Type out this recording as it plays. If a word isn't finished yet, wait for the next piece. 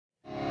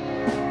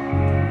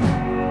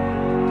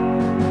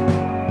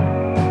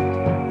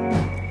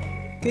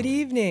Good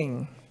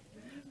evening.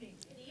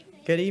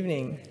 Good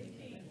evening.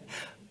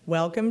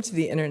 Welcome to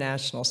the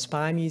International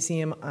Spy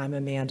Museum. I'm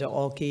Amanda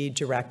Olkey,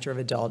 Director of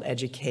Adult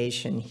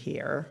Education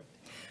here.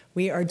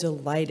 We are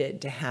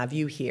delighted to have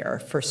you here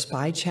for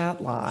Spy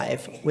Chat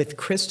Live with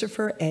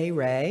Christopher A.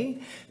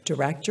 Wray,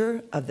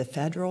 Director of the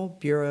Federal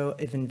Bureau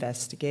of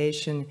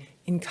Investigation,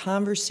 in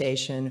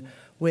conversation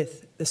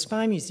with the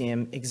Spy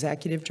Museum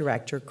Executive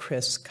Director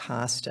Chris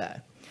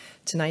Costa.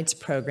 Tonight's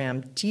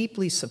program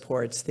deeply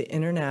supports the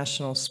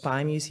International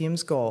Spy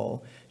Museum's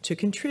goal to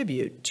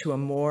contribute to a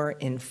more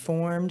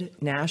informed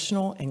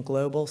national and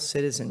global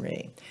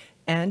citizenry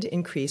and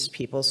increase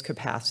people's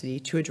capacity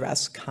to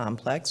address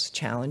complex,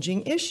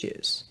 challenging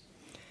issues.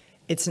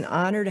 It's an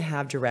honor to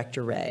have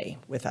Director Wray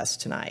with us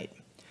tonight.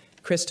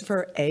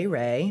 Christopher A.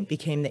 Wray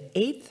became the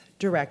 8th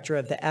Director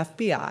of the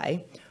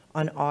FBI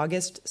on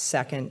August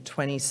 2nd,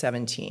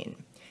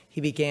 2017. He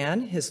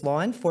began his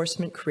law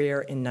enforcement career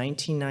in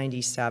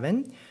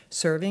 1997,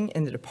 serving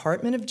in the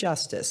Department of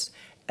Justice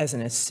as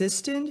an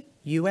assistant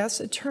U.S.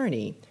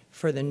 attorney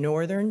for the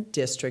Northern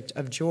District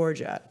of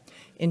Georgia.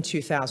 In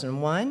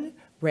 2001,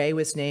 Wray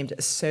was named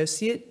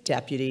Associate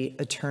Deputy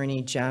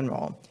Attorney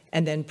General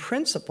and then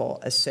Principal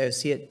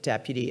Associate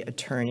Deputy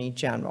Attorney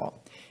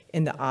General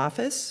in the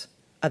Office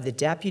of the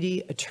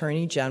Deputy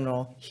Attorney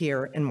General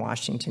here in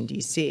Washington,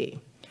 D.C.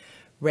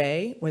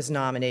 Wray was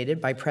nominated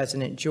by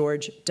President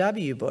George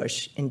W.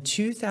 Bush in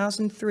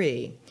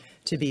 2003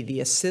 to be the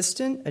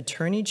Assistant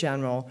Attorney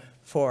General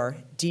for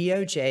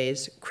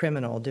DOJ's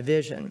Criminal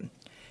Division.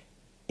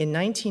 In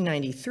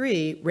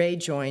 1993, Wray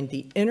joined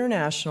the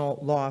international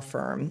law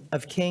firm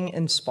of King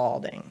and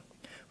Spalding,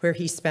 where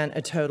he spent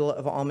a total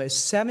of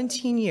almost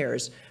 17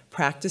 years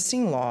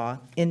practicing law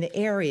in the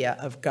area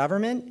of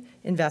government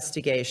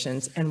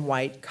investigations and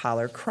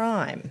white-collar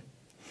crime.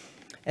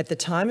 At the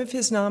time of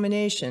his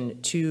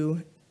nomination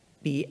to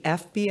be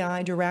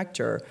FBI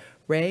Director,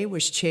 Wray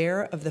was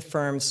chair of the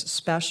firm's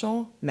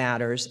Special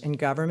Matters and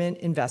Government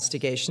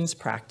Investigations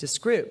Practice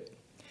Group.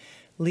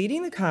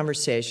 Leading the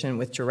conversation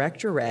with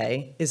Director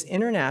Wray is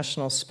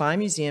International Spy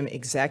Museum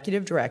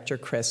Executive Director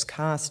Chris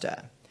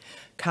Costa.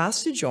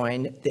 Costa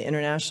joined the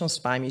International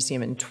Spy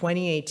Museum in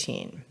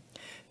 2018.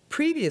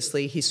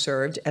 Previously, he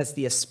served as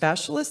the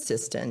Special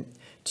Assistant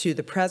to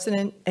the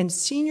President and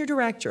Senior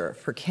Director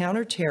for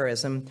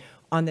Counterterrorism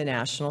on the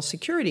National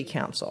Security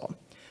Council.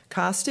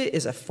 Costa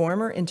is a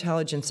former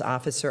intelligence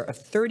officer of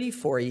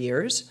 34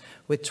 years,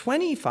 with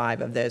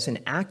 25 of those in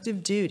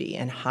active duty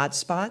in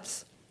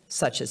hotspots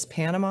such as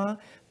Panama,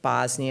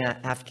 Bosnia,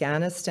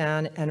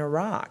 Afghanistan, and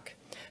Iraq.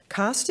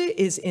 Costa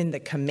is in the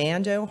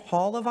Commando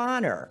Hall of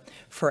Honor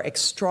for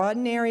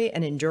extraordinary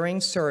and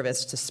enduring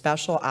service to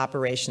Special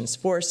Operations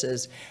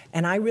Forces,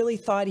 and I really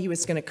thought he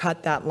was going to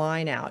cut that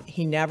line out.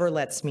 He never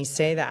lets me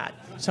say that,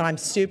 so I'm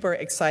super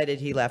excited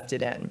he left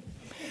it in.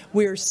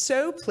 We're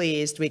so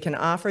pleased we can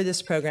offer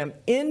this program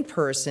in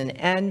person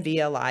and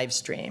via live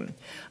stream.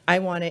 I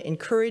want to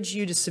encourage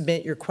you to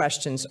submit your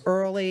questions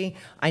early.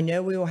 I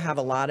know we will have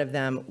a lot of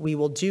them. We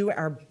will do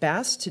our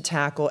best to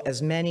tackle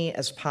as many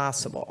as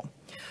possible.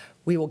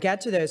 We will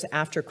get to those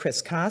after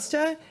Chris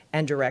Costa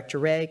and Director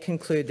Wray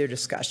conclude their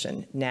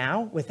discussion.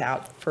 Now,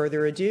 without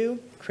further ado,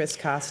 Chris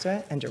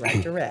Costa and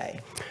Director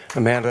Wray.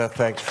 Amanda,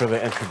 thanks for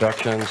the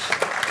introductions.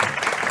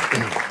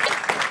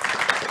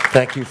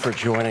 Thank you for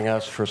joining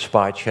us for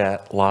Spy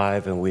Chat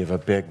Live, and we have a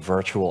big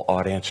virtual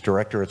audience.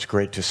 Director, it's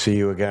great to see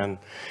you again.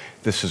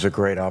 This is a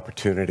great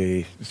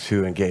opportunity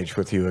to engage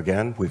with you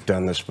again. We've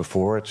done this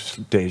before. It's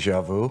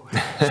deja vu.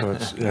 So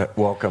it's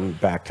welcome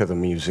back to the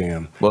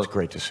museum. Well, it's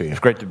great to see you. It's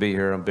great to be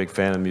here. I'm a big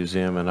fan of the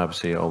museum, and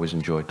obviously I always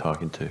enjoy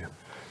talking to you.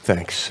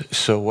 Thanks.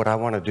 So what I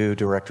want to do,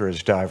 Director,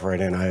 is dive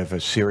right in. I have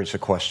a series of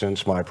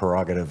questions, my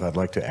prerogative, I'd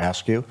like to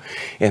ask you,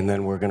 and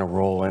then we're going to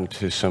roll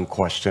into some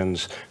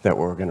questions that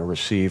we're going to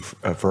receive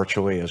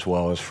virtually as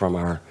well as from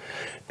our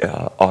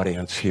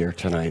audience here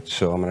tonight.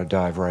 So I'm going to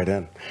dive right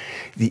in.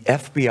 The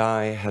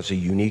FBI has a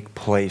unique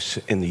place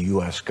in the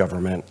U.S.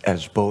 government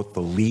as both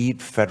the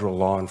lead federal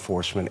law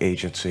enforcement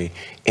agency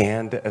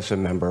and as a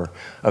member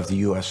of the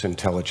U.S.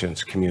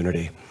 intelligence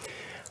community.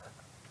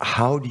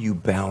 How do you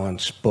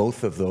balance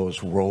both of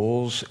those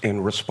roles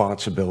and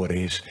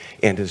responsibilities,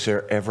 and is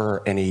there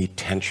ever any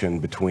tension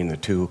between the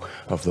two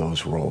of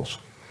those roles?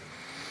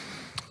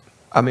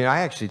 I mean, I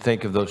actually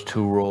think of those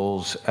two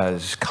roles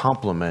as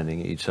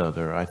complementing each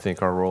other. I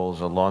think our role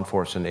as a law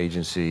enforcement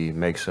agency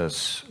makes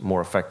us more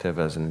effective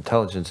as an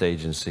intelligence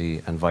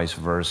agency and vice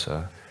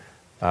versa.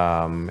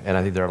 And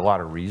I think there are a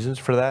lot of reasons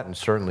for that, and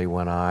certainly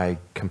when I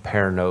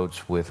compare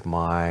notes with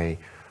my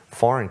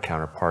foreign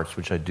counterparts,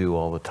 which I do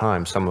all the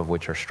time, some of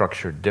which are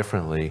structured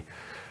differently,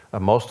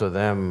 most of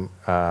them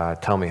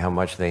tell me how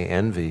much they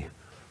envy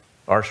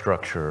our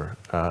structure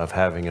of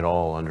having it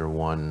all under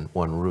one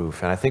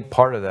roof. And I think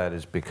part of that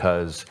is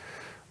because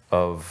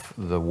of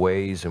the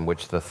ways in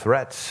which the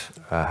threats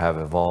have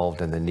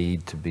evolved and the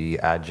need to be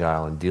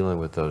agile in dealing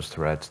with those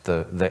threats.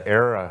 The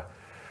era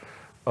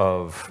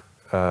of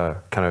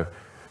kind of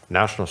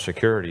national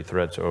security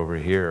threats over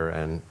here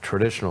and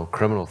traditional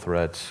criminal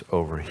threats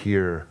over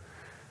here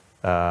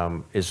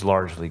is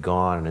largely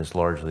gone and is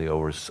largely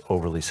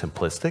overly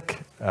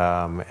simplistic.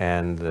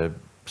 And the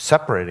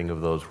separating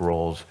of those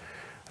roles,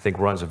 I think,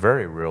 runs a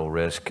very real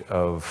risk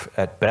of,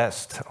 at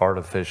best,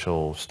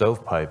 artificial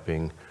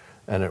stovepiping,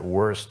 and at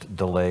worst,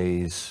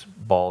 delays,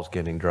 balls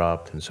getting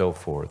dropped, and so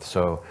forth.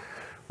 So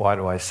why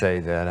do I say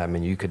that? I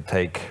mean, you could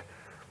take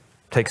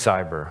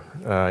cyber.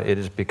 It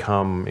has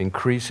become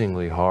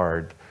increasingly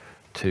hard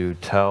to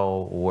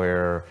tell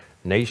where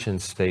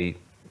nation-state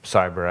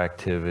cyber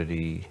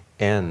activity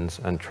ends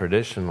and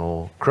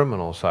traditional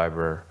criminal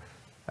cyber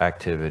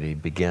activity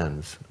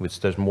begins,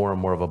 which there's more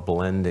and more of a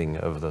blending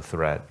of the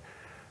threat.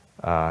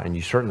 And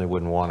you certainly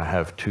wouldn't want to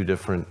have two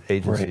different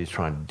agencies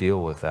trying to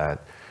deal with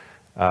that.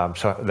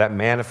 So that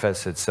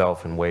manifests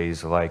itself in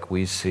ways like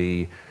we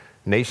see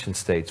nation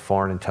states,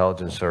 foreign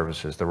intelligence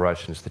services, the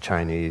Russians, the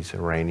Chinese,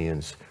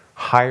 Iranians,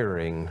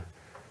 hiring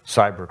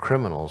cyber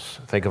criminals,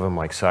 think of them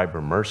like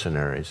cyber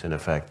mercenaries, in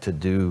effect, to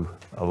do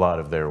a lot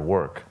of their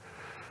work.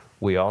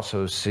 We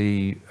also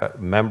see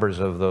members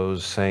of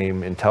those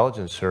same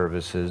intelligence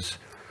services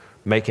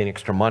making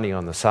extra money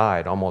on the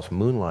side, almost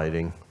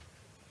moonlighting,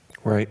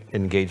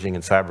 engaging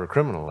in cyber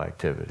criminal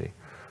activity.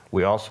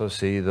 We also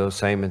see those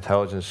same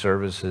intelligence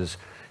services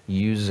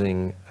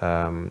using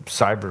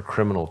cyber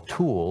criminal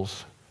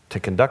tools to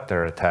conduct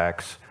their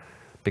attacks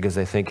because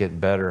they think it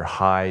better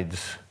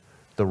hides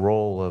the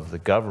role of the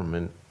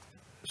government.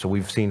 So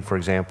we've seen, for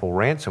example,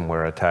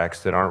 ransomware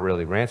attacks that aren't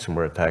really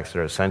ransomware attacks.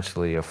 They're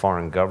essentially a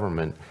foreign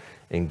government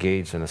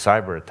engaged in a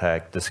cyber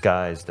attack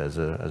disguised as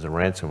a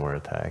ransomware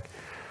attack.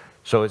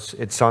 So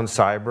it's on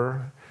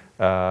cyber.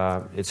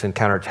 It's in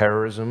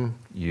counterterrorism.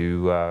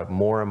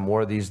 More and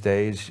more these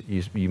days,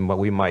 we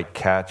might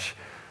catch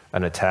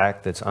an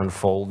attack that's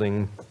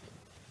unfolding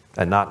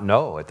and not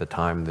know at the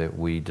time that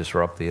we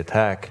disrupt the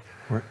attack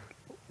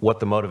what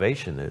the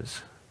motivation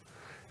is.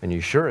 And you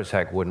sure as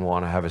heck wouldn't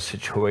want to have a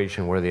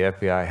situation where the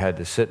FBI had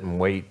to sit and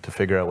wait to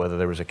figure out whether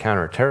there was a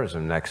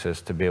counterterrorism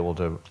nexus to be able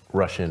to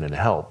rush in and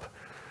help.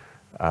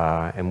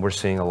 And we're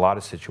seeing a lot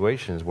of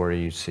situations where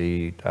you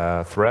see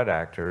threat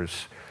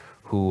actors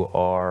who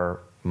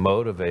are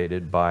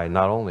motivated by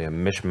not only a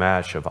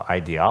mishmash of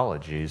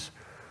ideologies,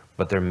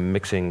 but they're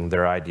mixing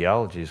their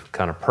ideologies with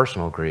kind of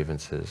personal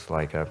grievances,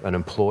 like an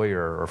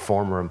employer or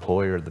former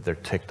employer that they're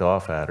ticked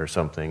off at or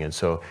something. And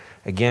so,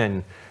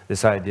 again,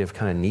 this idea of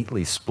kind of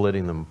neatly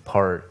splitting them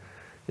apart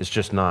is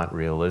just not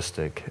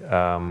realistic.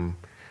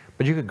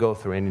 But you could go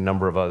through any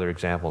number of other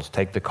examples.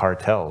 Take the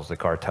cartels. The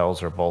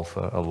cartels are both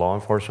a law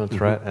enforcement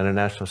threat and a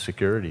national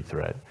security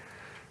threat.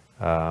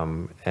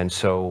 And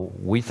so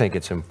we think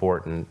it's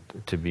important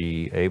to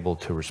be able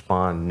to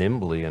respond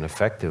nimbly and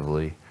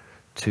effectively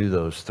to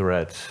those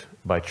threats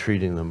by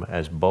treating them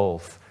as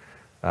both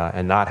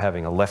and not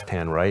having a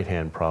left-hand,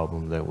 right-hand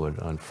problem that would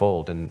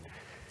unfold. And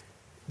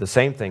the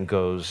same thing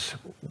goes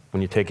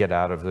when you take it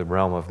out of the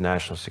realm of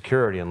national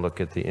security and look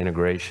at the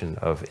integration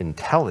of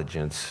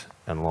intelligence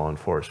and law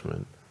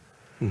enforcement.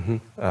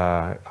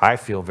 I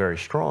feel very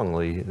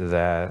strongly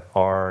that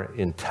our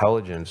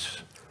intelligence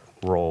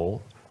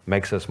role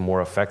makes us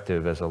more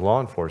effective as a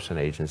law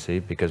enforcement agency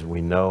because we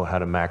know how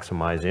to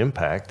maximize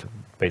impact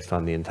based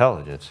on the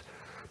intelligence.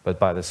 But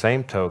by the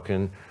same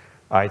token,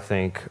 I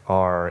think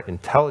our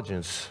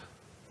intelligence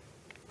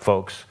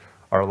folks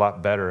are a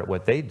lot better at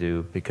what they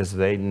do because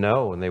they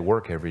know and they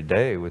work every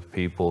day with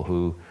people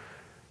who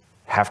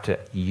have to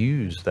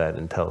use that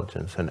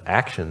intelligence and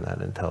action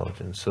that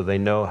intelligence. So they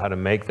know how to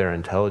make their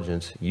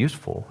intelligence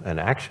useful and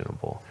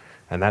actionable.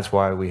 And that's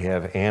why we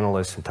have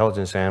analysts,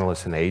 intelligence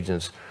analysts and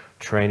agents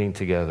training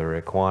together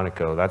at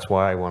Quantico. That's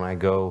why when I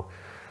go,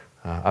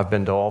 I've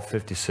been to all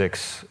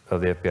 56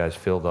 of the FBI's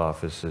field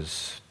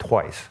offices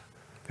twice.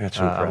 That's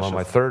impressive. I'm on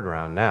my third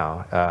round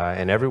now.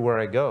 And everywhere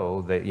I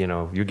go,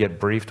 you get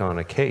briefed on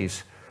a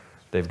case.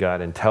 They've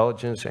got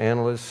intelligence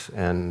analysts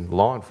and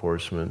law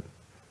enforcement,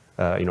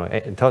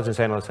 intelligence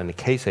analysts and the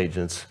case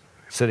agents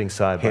sitting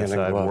side by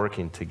side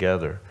working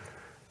together.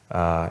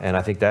 And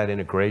I think that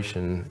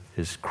integration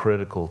is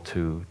critical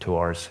to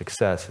our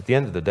success. At the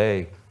end of the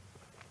day,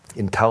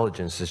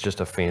 intelligence is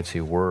just a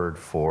fancy word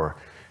for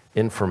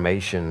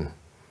information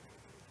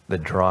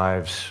that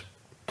drives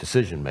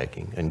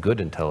decision-making, and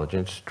good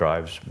intelligence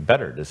drives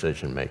better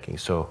decision-making.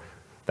 So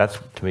that's,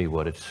 to me,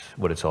 what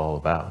it's all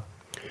about.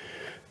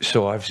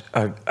 So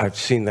I've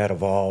seen that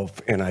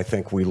evolve, and I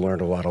think we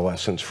learned a lot of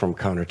lessons from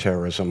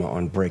counterterrorism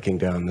on breaking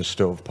down the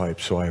stovepipe,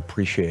 so I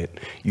appreciate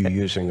you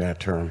using that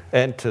term.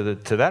 And to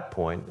that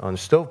point, on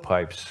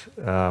stovepipes,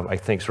 I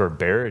think sort of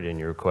buried in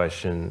your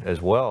question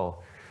as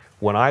well,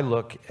 when I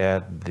look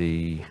at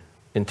the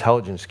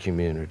intelligence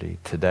community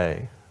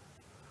today,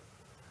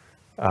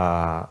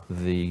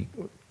 the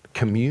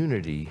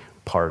community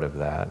part of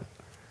that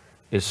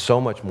is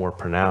so much more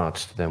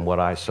pronounced than what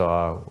I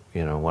saw,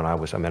 when I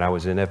was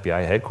in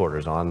FBI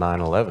headquarters on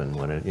 9/11,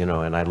 when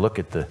and I look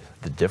at the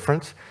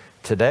difference.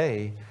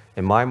 Today,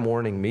 in my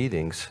morning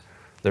meetings,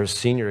 there's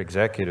senior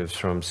executives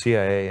from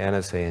CIA,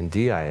 NSA, and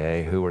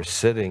DIA who are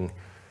sitting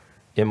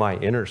in my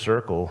inner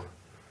circle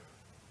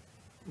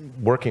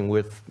working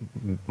with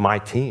my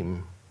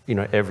team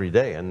every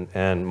day.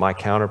 And my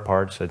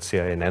counterparts at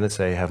CIA and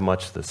NSA have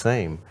much the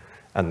same.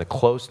 And the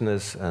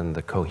closeness and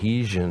the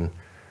cohesion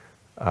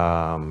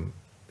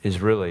is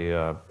really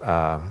a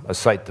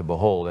sight to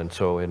behold. And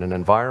so in an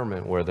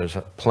environment where there's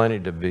plenty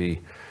to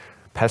be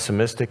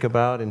pessimistic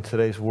about in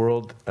today's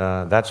world,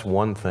 that's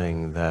one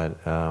thing that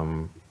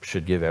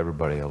should give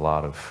everybody a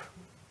lot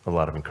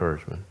of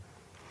encouragement.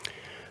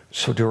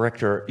 So,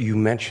 Director, you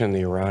mentioned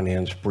the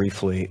Iranians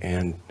briefly,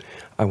 and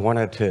I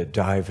wanted to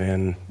dive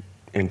in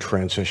and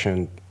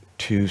transition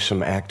to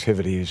some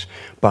activities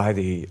by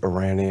the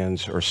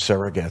Iranians or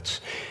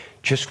surrogates.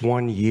 Just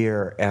 1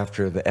 year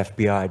after the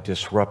FBI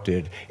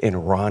disrupted an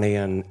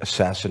Iranian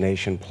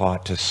assassination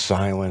plot to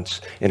silence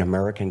an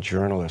American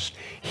journalist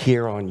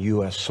here on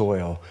U.S.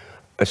 soil,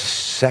 a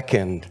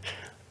second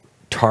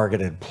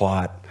targeted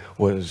plot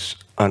was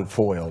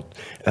unfoiled,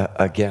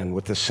 again,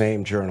 with the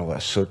same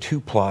journalist. So 2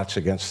 plots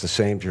against the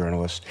same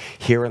journalist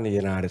here in the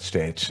United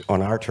States,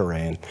 on our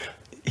terrain,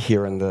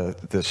 here in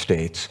the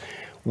States.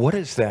 What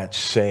does that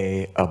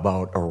say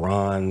about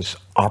Iran's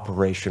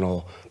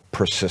operational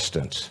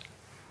persistence?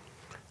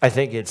 I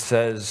think it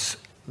shows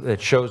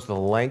the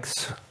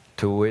lengths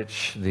to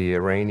which the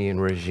Iranian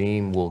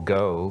regime will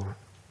go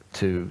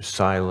to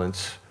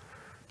silence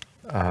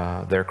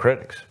their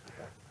critics,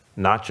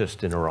 not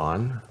just in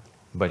Iran,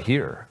 but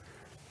here.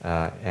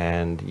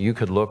 And you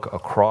could look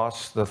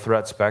across the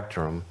threat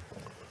spectrum,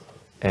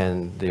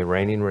 and the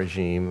Iranian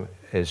regime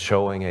is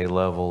showing a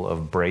level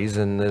of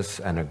brazenness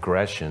and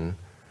aggression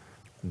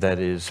that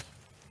is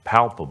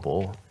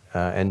palpable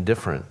and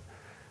different.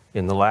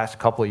 In the last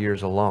couple of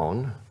years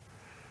alone,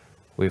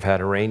 we've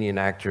had Iranian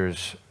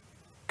actors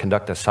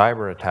conduct a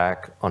cyber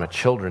attack on a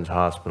children's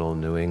hospital in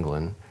New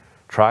England,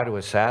 try to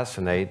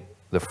assassinate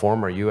the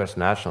former U.S.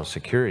 National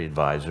Security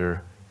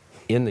Advisor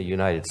in the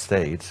United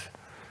States,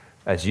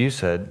 as you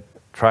said,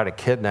 try to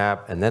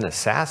kidnap and then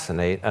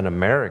assassinate an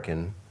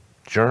American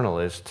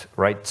journalist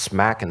right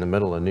smack in the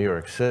middle of New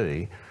York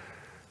City,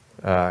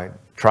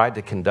 tried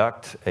to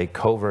conduct a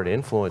covert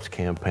influence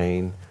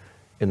campaign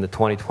in the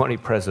 2020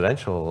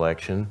 presidential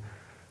election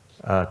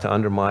to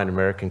undermine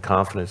American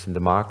confidence in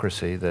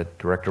democracy that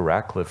Director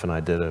Ratcliffe and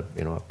I did a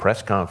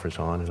press conference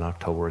on in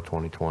October of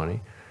 2020.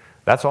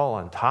 That's all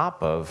on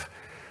top of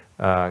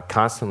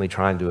constantly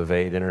trying to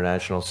evade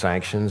international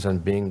sanctions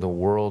and being the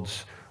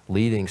world's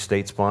leading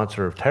state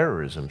sponsor of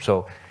terrorism.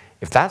 So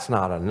if that's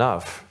not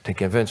enough to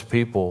convince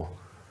people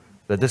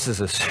that this is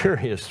a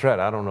serious threat,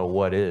 I don't know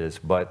what is.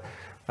 But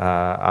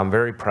I'm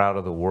very proud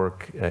of the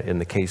work in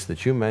the case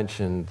that you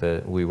mentioned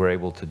that we were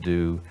able to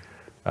do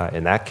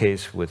in that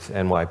case with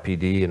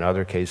NYPD and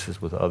other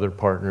cases with other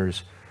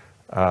partners.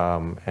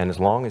 And as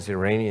long as the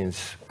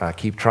Iranians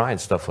keep trying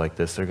stuff like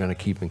this, they're going to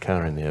keep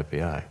encountering the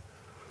FBI.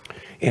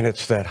 And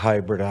it's that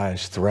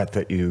hybridized threat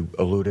that you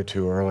alluded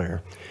to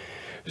earlier.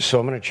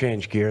 So I'm going to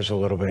change gears a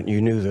little bit. You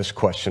knew this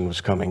question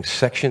was coming.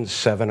 Section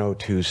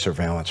 702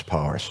 surveillance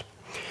powers.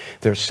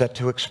 They're set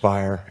to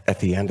expire at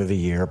the end of the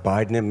year.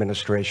 Biden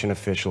administration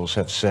officials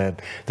have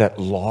said that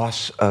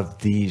loss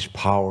of these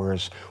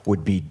powers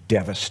would be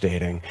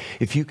devastating.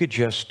 If you could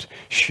just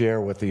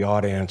share with the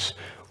audience,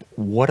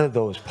 what do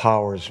those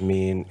powers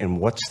mean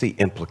and what's the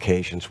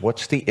implications?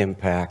 What's the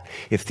impact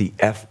if the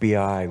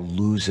FBI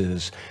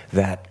loses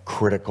that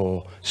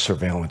critical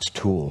surveillance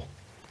tool?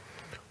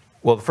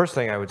 Well, the first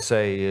thing I would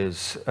say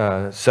is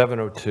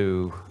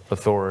 702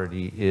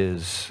 authority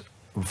is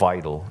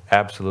vital,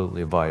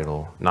 absolutely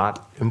vital,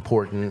 not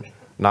important,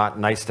 not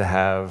nice to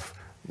have,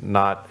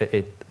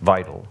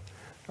 vital.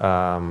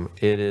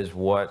 It is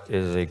what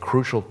is a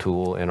crucial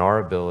tool in our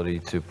ability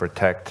to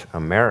protect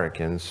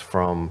Americans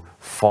from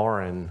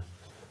foreign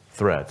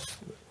threats.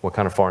 What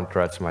kind of foreign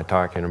threats am I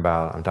talking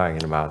about? I'm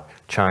talking about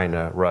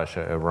China,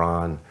 Russia,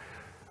 Iran.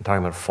 I'm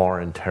talking about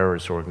foreign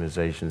terrorist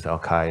organizations,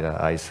 Al-Qaeda,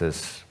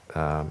 ISIS,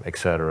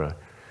 etc.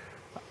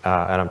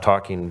 And I'm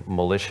talking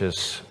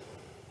malicious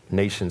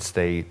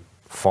nation-state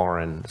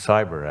foreign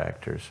cyber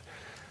actors.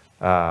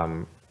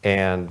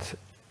 And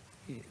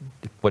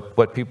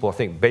what people, I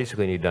think,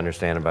 basically need to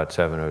understand about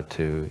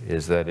 702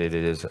 is that it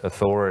is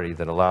authority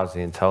that allows the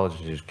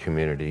intelligence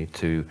community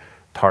to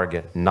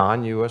target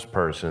non-U.S.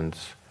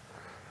 persons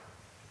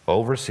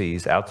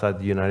overseas, outside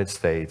the United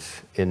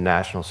States, in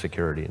national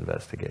security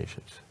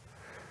investigations.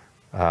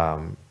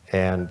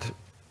 And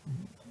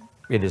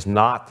it is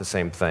not the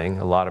same thing.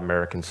 A lot of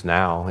Americans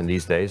now, in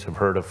these days, have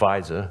heard of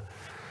FISA.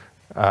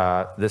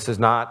 This is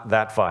not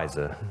that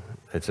FISA.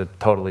 It's a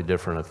totally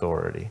different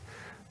authority.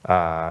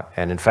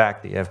 And in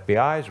fact, the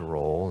FBI's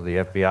role, the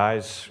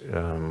FBI's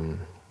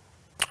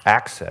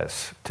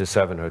access to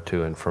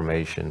 702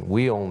 information,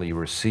 we only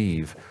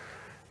receive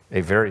a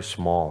very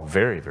small,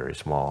 very, very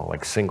small,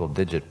 like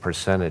single-digit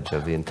percentage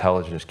of the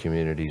intelligence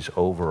community's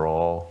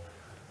overall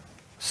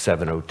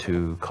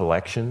 702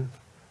 collection,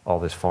 all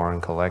this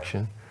foreign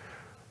collection.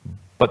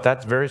 But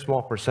that very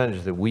small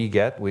percentage that we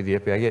the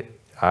FBI get,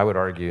 I would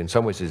argue in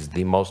some ways is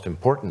the most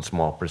important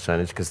small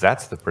percentage, because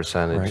that's the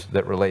percentage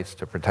that relates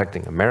to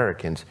protecting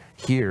Americans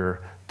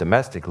here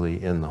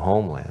domestically in the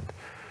homeland.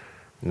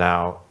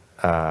 Now,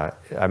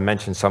 I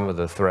mentioned some of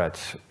the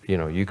threats. You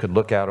know, you could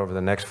look out over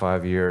the next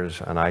 5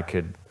 years, and I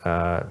could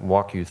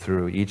walk you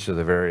through each of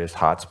the various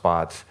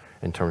hotspots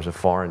in terms of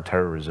foreign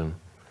terrorism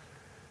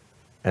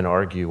and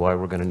argue why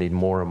we're going to need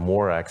more and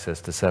more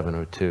access to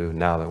 702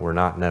 now that we're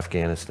not in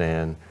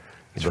Afghanistan.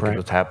 You look at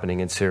what's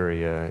happening in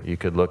Syria. You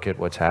could look at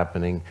what's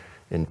happening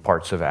in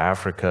parts of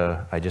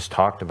Africa. I just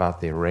talked about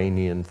the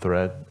Iranian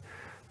threat.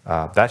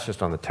 That's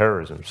just on the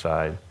terrorism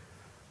side.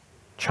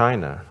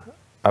 China,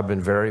 I've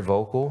been very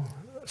vocal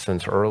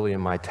since early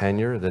in my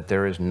tenure that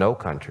there is no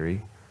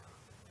country,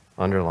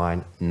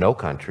 underline no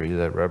country,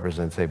 that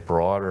represents a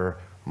broader,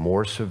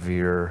 more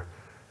severe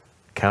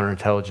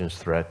counterintelligence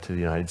threat to the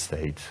United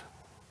States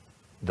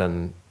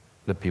than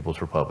the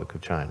People's Republic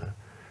of China.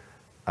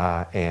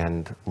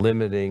 And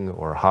limiting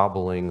or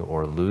hobbling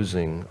or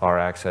losing our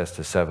access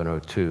to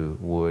 702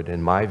 would,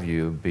 in my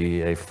view,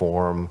 be a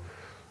form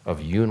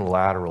of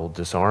unilateral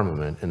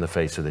disarmament in the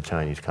face of the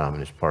Chinese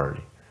Communist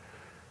Party.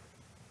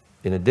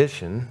 In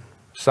addition,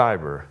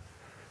 cyber,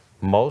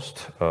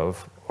 most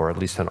of, or at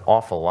least an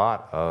awful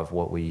lot of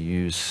what we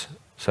use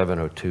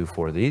 702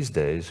 for these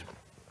days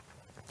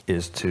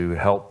is to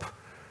help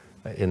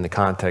in the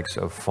context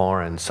of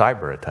foreign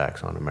cyber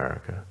attacks on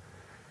America.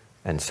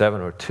 And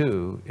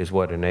 702 is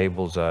what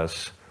enables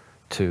us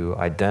to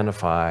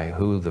identify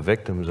who the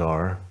victims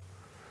are,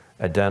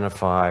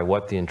 identify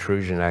what the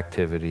intrusion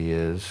activity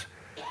is,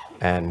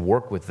 and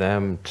work with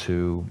them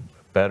to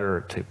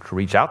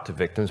reach out to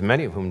victims,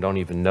 many of whom don't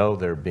even know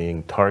they're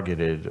being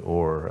targeted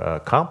or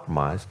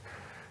compromised,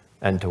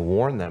 and to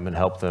warn them and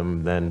help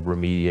them then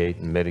remediate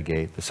and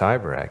mitigate the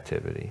cyber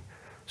activity.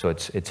 So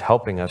it's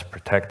helping us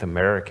protect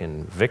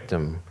American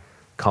victim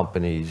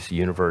companies,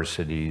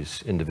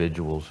 universities,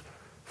 individuals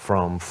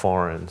from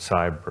foreign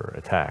cyber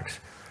attacks.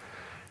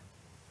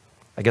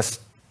 I guess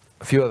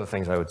a few other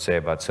things I would say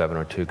about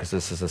 702, because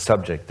this is a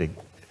subject that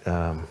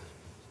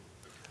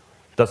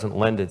doesn't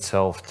lend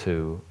itself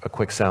to a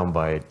quick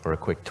soundbite or a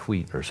quick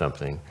tweet or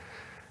something.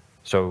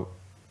 So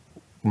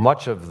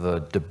much of the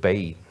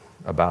debate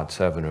about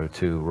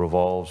 702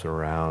 revolves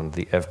around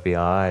the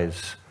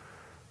FBI's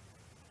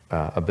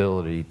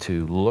ability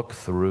to look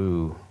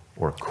through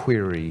or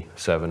query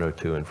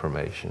 702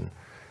 information.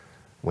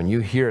 When you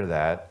hear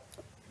that,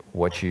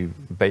 what you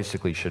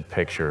basically should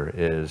picture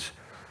is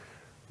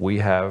we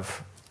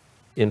have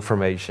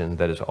information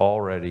that is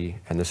already,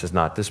 and this is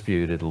not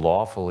disputed,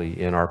 lawfully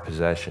in our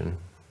possession,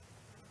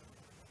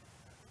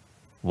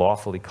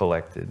 lawfully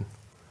collected,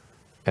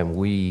 and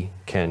we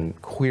can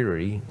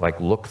query, like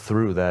look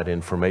through that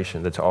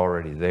information that's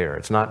already there.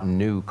 It's not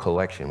new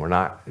collection.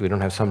 We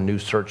don't have some new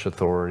search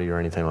authority or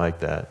anything like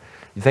that.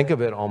 You think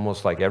of it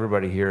almost like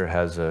everybody here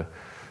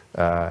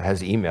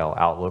has email,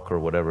 Outlook, or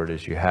whatever it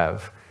is you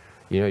have.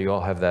 You know, you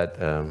all have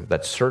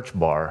that search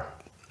bar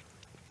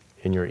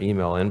in your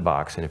email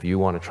inbox, and if you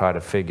want to try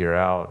to figure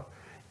out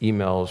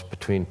emails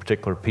between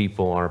particular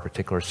people on a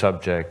particular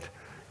subject,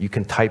 you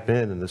can type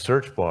in the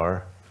search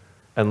bar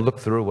and look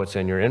through what's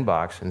in your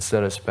inbox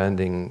instead of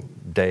spending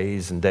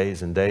days and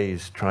days and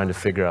days trying to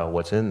figure out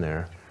what's in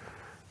there.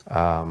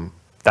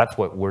 That's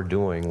what we're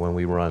doing when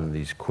we run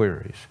these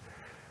queries.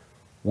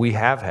 We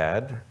have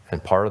had,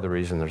 and part of the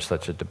reason there's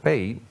such a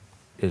debate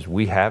is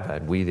we, the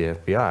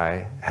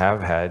FBI,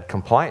 have had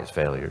compliance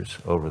failures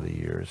over the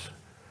years.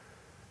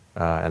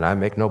 And I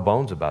make no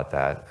bones about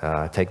that.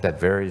 I take that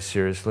very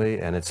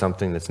seriously, and it's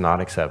something that's not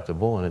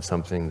acceptable, and it's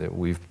something that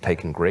we've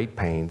taken great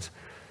pains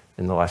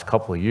in the last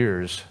couple of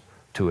years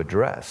to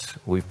address.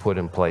 We've put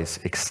in place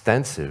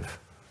extensive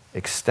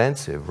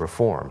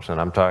reforms, and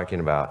I'm talking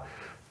about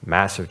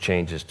massive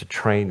changes to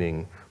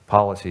training,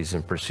 policies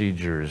and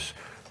procedures,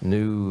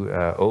 new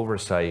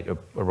oversight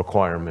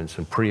requirements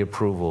and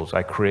pre-approvals.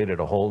 I created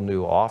a whole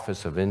new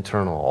Office of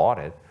Internal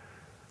Audit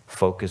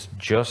focused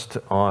just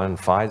on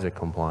FISA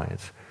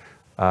compliance.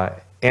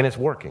 And it's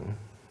working.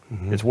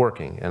 Mm-hmm. It's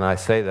working. And I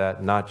say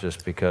that not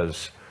just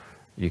because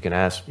you can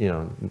ask, you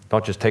know,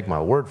 don't just take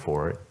my word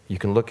for it. You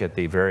can look at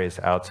the various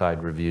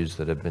outside reviews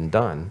that have been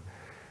done.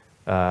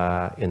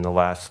 In the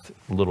last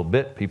little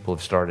bit, people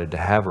have started to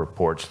have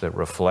reports that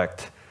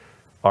reflect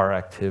our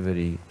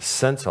activity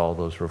since all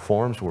those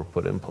reforms were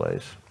put in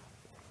place.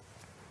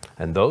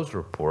 And those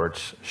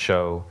reports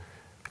show,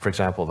 for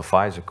example, the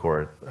FISA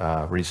court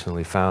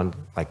recently found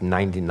like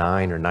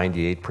 99 or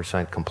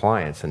 98%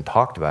 compliance and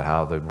talked about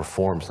how the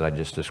reforms that I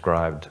just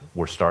described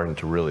were starting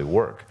to really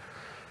work.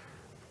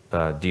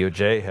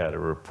 DOJ had a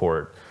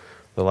report,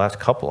 the last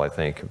couple I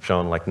think, have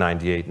shown like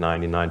 98,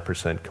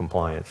 99%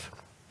 compliance.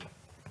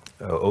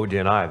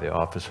 ODNI, the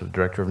Office of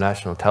Director of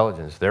National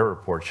Intelligence, their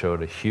report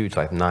showed a huge,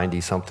 like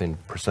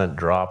 90-something%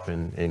 drop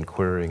in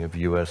querying of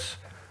U.S.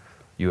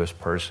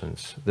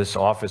 persons. This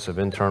Office of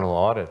Internal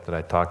Audit that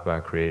I talked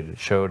about created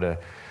showed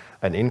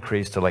an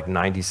increase to like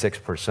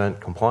 96%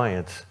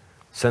 compliance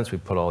since we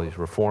put all these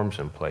reforms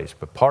in place.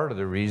 But part of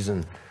the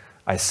reason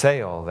I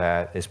say all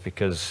that is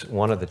because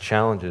one of the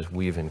challenges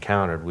we've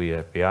encountered, we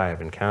FBI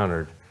have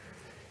encountered,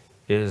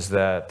 is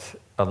that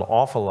an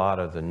awful lot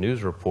of the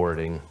news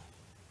reporting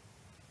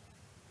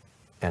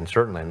and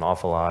certainly an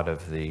awful lot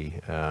of the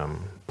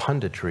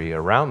punditry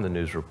around the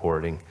news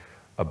reporting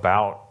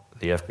about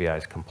the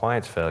FBI's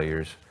compliance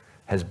failures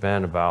has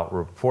been about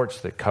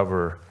reports that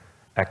cover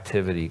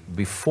activity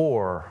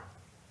before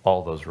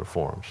all those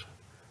reforms.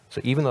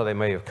 So even though they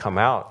may have come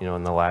out,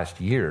 in the last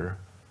year,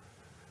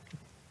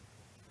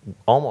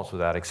 almost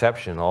without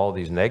exception, all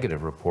these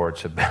negative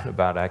reports have been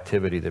about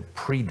activity that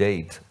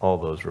predate all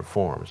those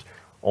reforms.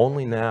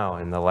 Only now,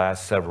 in the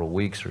last several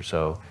weeks or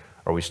so,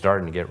 are we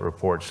starting to get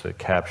reports that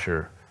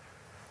capture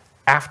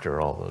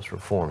after all those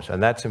reforms.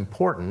 And that's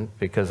important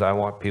because I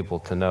want people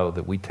to know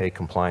that we take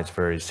compliance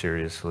very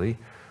seriously.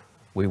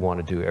 We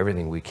want to do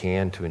everything we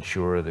can to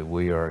ensure that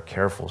we are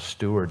careful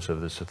stewards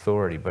of this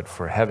authority. But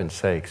for heaven's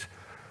sakes,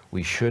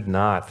 we should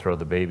not throw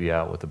the baby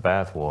out with the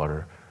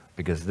bathwater,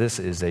 because this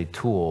is a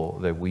tool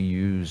that we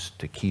use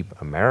to keep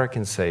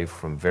Americans safe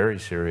from very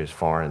serious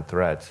foreign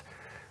threats.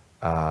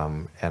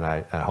 And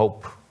I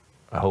hope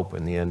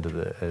at the end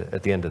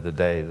of the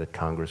day that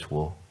Congress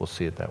will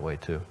see it that way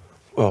too.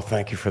 Well,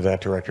 thank you for that,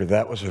 Director.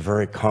 That was a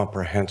very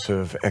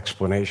comprehensive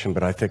explanation,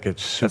 but I think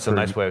it's super... That's a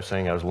nice way of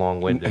saying I was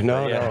long-winded.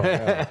 No,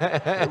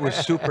 it was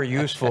super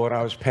useful, and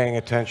I was paying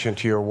attention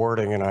to your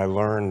wording, and I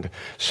learned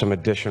some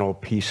additional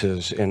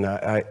pieces. And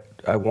I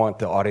want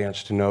the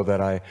audience to know that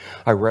I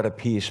read a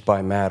piece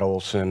by Matt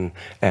Olson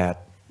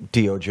at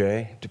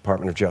DOJ,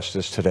 Department of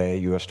Justice Today,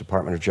 U.S.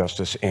 Department of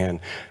Justice, and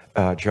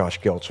Josh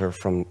Geltzer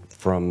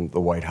from the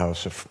White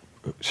House,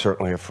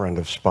 certainly a friend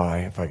of SPY,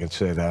 if I can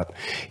say that.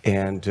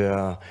 And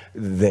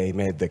they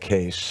made the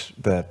case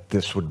that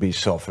this would be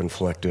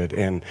self-inflicted.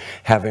 And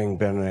having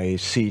been a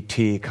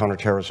CT,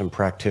 counterterrorism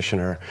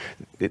practitioner,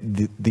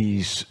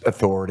 these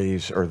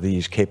authorities or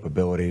these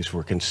capabilities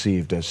were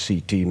conceived as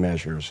CT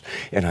measures.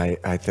 And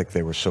I think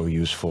they were so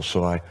useful.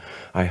 So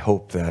I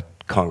hope that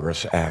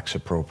Congress acts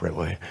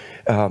appropriately.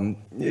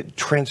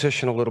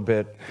 Transition a little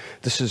bit.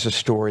 This is a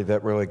story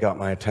that really got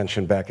my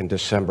attention back in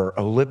December.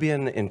 A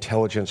Libyan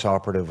intelligence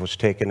operative was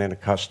taken into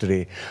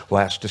custody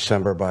last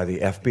December by the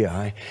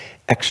FBI,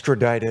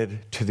 extradited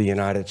to the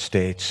United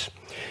States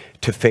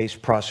to face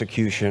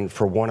prosecution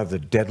for one of the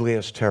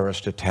deadliest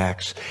terrorist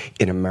attacks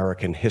in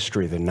American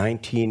history, the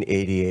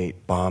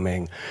 1988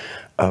 bombing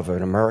of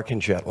an American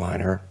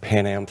jetliner,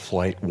 Pan Am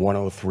Flight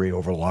 103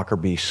 over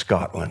Lockerbie,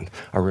 Scotland.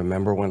 I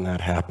remember when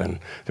that happened.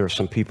 There are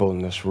some people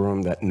in this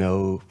room that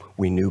know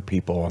we knew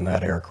people on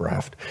that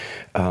aircraft.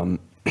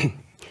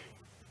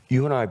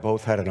 You and I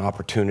both had an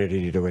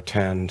opportunity to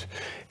attend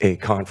a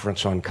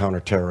conference on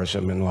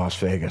counterterrorism in Las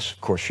Vegas.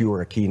 Of course, you were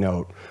a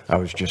keynote. I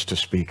was just a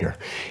speaker.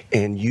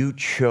 And you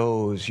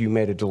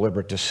made a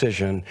deliberate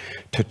decision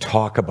to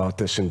talk about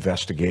this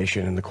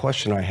investigation. And the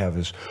question I have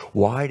is,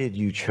 why did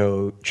you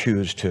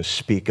choose to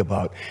speak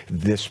about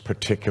this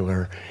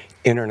particular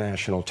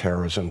international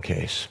terrorism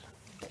case?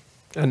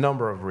 A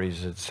number of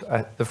reasons.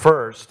 The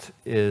first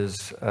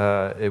is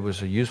it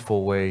was a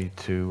useful way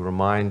to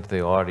remind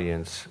the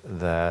audience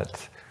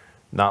that,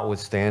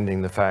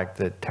 notwithstanding the fact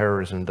that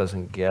terrorism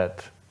doesn't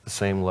get the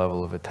same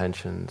level of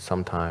attention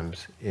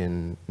sometimes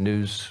in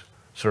news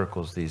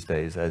circles these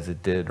days as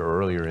it did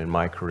earlier in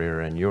my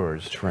career and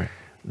yours, that's right,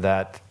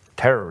 that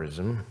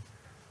terrorism,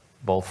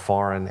 both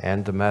foreign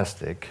and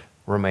domestic,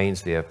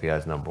 remains the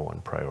FBI's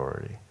 #1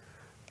 priority.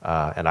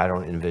 And I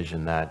don't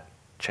envision that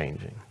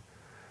changing.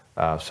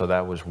 So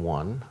that was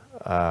one.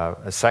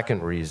 A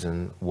second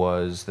reason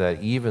was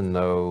that even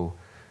though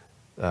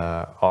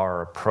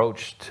our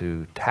approach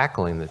to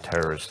tackling the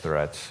terrorist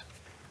threats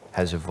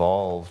has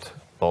evolved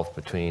both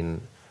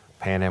between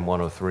Pan Am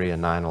 103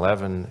 and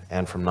 9/11,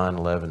 and from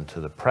 9/11 to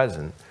the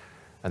present,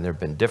 and there have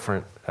been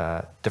different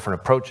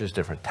approaches,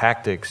 different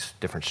tactics,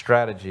 different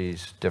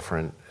strategies,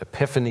 different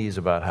epiphanies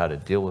about how to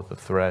deal with the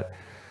threat.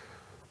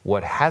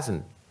 What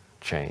hasn't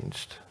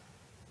changed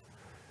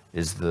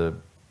is the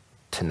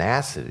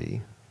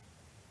tenacity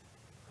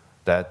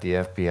that the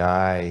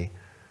FBI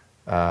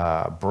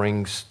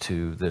brings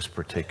to this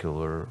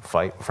particular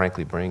fight,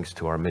 frankly, brings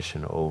to our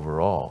mission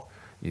overall.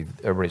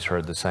 Everybody's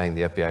heard the saying,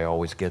 the FBI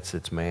always gets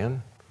its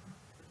man.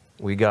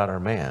 We got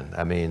our man.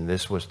 I mean,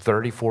 this was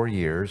 34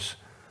 years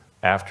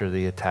after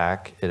the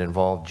attack. It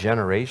involved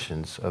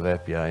generations of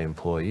FBI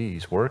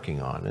employees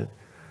working on it.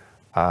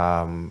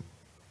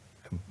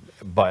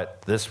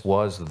 But this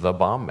was the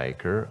bomb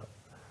maker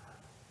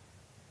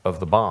of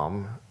the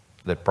bomb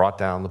that brought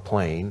down the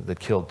plane that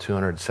killed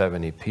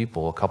 270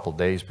 people a couple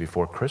days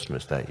before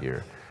Christmas that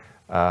year.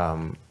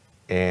 We're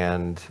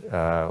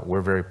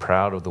very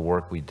proud of the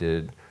work we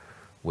did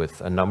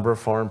with a number of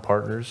foreign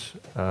partners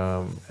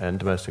and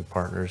domestic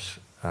partners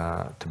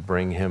to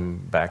bring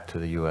him back to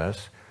the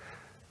U.S.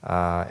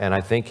 And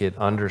I think it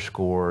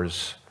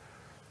underscores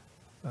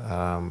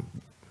the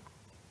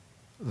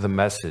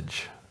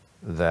message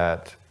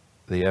that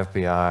the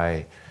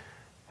FBI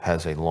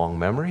has a long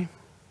memory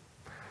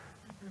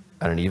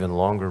and an even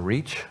longer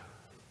reach,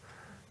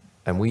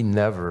 and we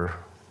never,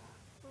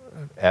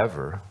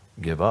 ever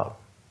give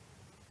up.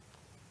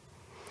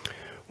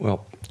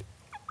 Well,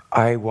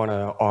 I want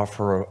to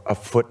offer a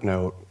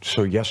footnote.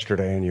 So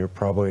yesterday, and you're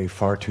probably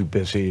far too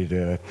busy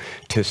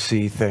to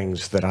see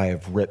things that I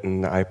have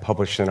written, I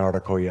published an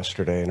article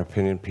yesterday, an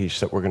opinion piece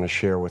that we're going to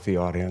share with the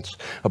audience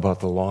about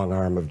the long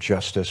arm of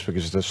justice,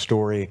 because the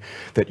story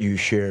that you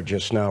shared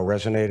just now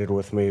resonated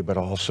with me, but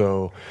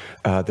also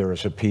there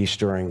was a piece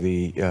during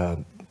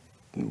the,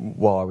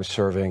 while I was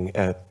serving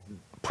at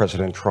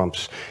President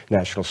Trump's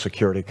National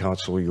Security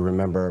Council. You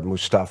remember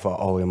Mustafa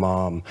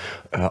al-Imam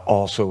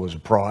also was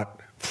brought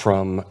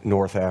from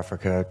North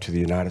Africa to the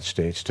United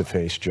States to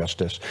face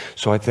justice.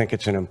 So I think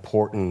it's an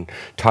important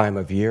time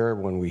of year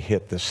when we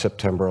hit the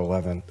September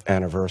 11th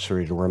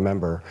anniversary to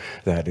remember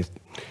that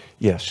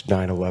yes,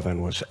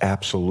 9/11 was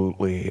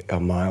absolutely a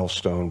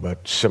milestone,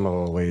 but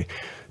similarly,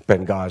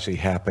 Benghazi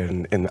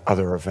happened and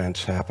other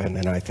events happened,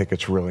 and I think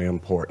it's really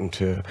important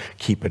to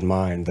keep in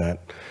mind that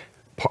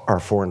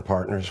our foreign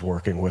partners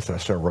working with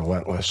us are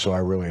relentless, so I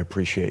really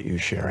appreciate you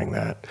sharing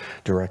that,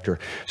 Director.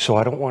 So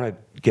I don't want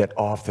to get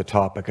off the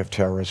topic of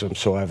terrorism,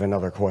 so I have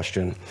another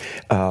question.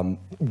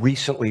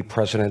 Recently,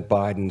 President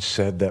Biden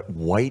said that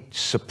white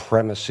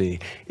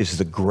supremacy is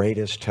the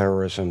greatest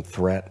terrorism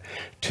threat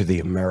to the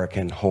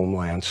American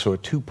homeland. So a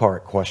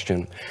two-part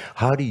question.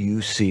 How do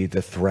you see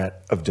the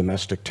threat of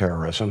domestic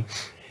terrorism,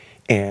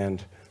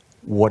 and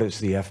what is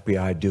the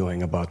FBI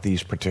doing about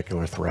these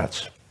particular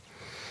threats?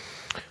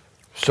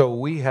 So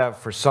we have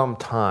for some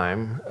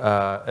time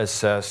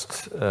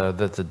assessed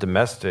that the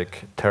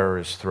domestic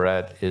terrorist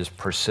threat is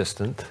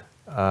persistent.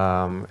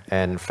 And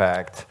in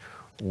fact,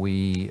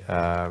 we,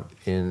 I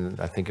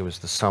think it was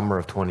the summer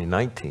of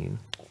 2019,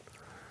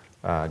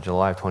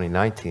 July of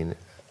 2019,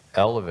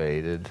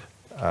 elevated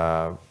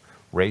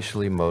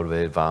racially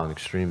motivated violent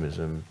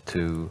extremism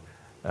to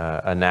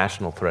a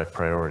national threat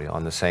priority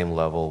on the same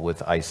level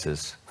with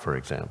ISIS, for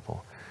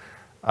example.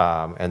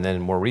 And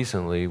then more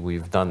recently,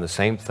 we've done the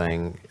same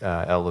thing,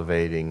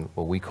 elevating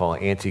what we call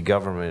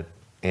anti-government,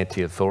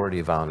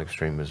 anti-authority violent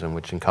extremism,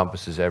 which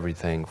encompasses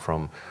everything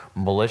from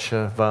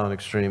militia violent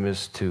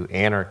extremists to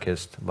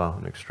anarchist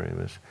violent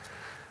extremists.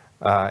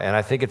 And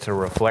I think it's a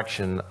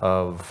reflection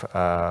of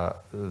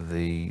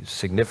the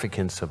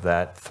significance of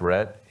that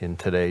threat in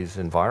today's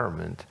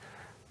environment.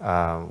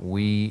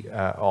 We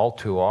all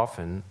too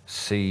often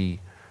see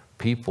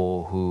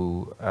people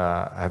who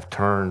have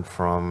turned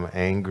from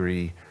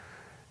angry,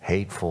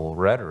 hateful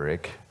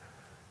rhetoric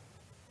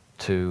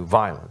to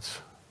violence.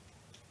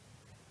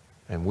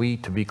 And we,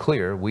 to be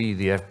clear, we,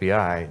 the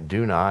FBI,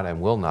 do not and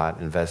will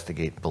not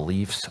investigate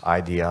beliefs,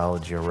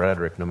 ideology, or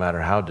rhetoric, no matter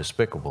how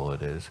despicable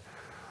it is.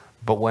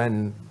 But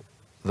when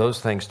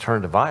those things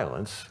turn to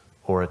violence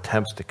or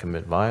attempts to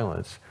commit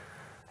violence,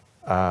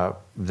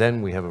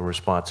 then we have a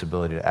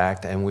responsibility to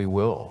act, and we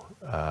will,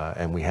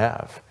 and we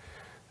have.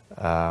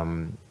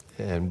 And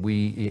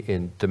we,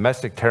 in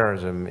domestic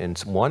terrorism, in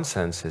one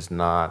sense, is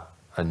not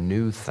a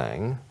new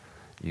thing.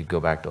 You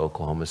go back to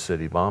Oklahoma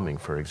City bombing,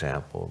 for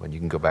example, and you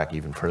can go back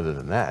even further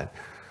than that.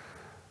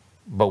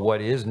 But what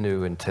is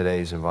new in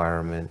today's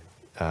environment,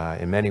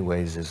 in many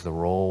ways, is the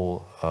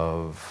role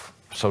of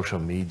social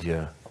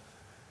media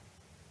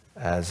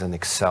as an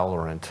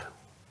accelerant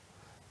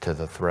to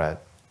the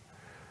threat.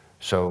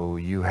 So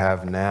you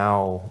have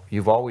now,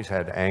 you've always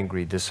had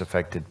angry,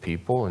 disaffected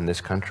people in this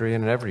country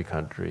and in every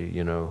country,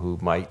 you know, who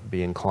might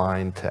be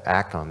inclined to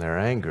act on their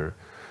anger.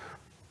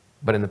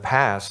 But in the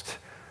past,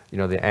 you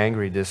know, the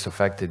angry,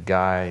 disaffected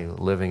guy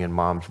living in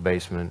mom's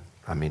basement,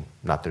 I mean,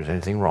 not there's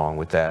anything wrong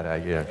with that,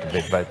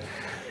 but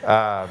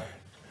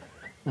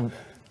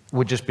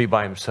would just be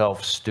by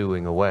himself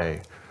stewing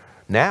away.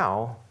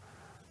 Now,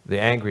 the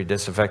angry,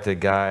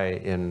 disaffected guy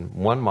in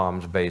one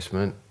mom's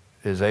basement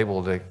is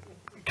able to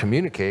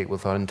communicate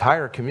with an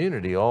entire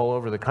community all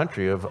over the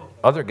country of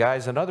other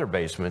guys in other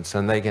basements,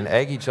 and they can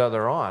egg each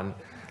other on.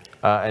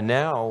 And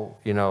now,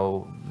 you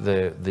know,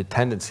 the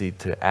tendency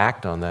to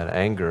act on that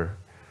anger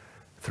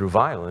through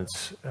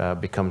violence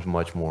becomes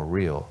much more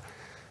real.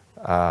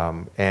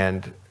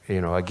 And,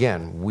 you know,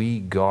 again,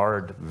 we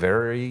guard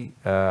very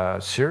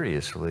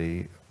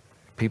seriously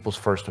people's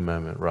First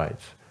Amendment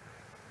rights.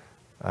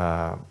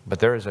 But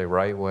there is a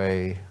right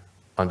way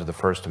under the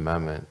First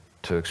Amendment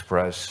to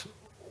express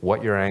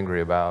what you're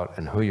angry about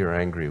and who you're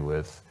angry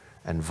with,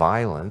 and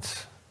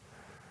violence,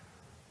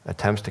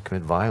 attempts to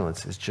commit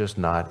violence, is just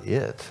not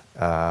it.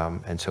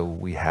 And so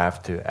we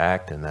have to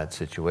act in that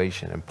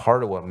situation. And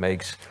part of what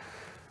makes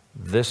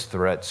this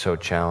threat so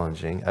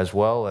challenging, as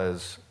well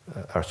as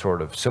a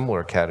sort of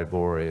similar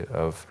category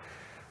of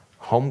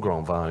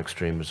homegrown violent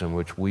extremism,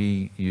 which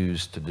we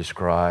use to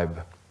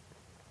describe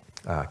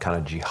kind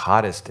of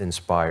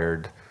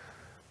jihadist-inspired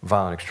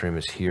violent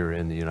extremists here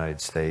in the United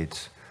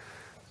States.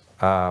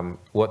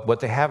 What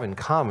they have in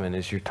common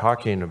is you're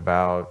talking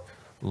about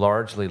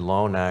largely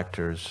lone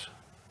actors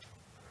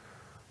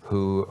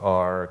who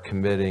are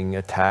committing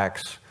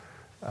attacks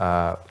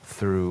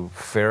through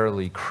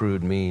fairly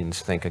crude means.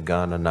 Think a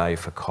gun, a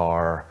knife, a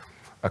car,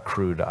 a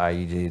crude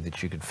IED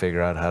that you could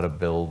figure out how to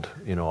build,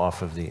 you know,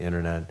 off of the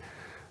internet.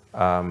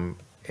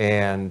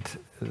 And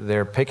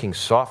they're picking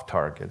soft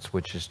targets,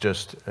 which is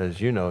just,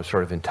 as you know,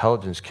 sort of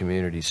intelligence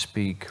community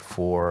speak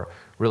for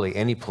really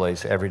any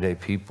place everyday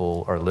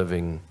people are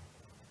living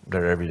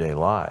their everyday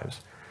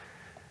lives.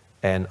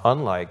 And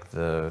unlike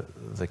the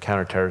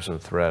counterterrorism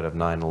threat of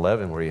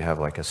 9/11, where you have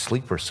like a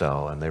sleeper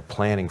cell and they're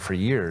planning for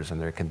years and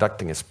they're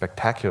conducting a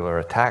spectacular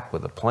attack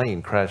with a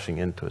plane crashing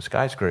into a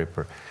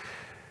skyscraper,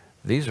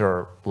 these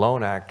are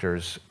lone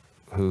actors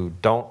who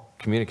don't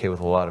communicate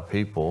with a lot of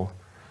people,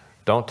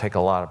 don't take a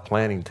lot of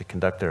planning to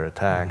conduct their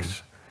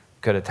attacks,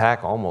 could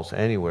attack almost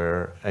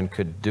anywhere and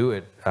could do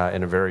it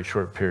in a very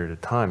short period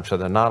of time. So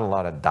there are not a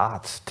lot of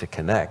dots to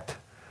connect.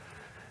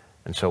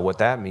 And so what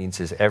that means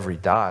is every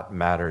dot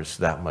matters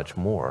that much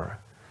more.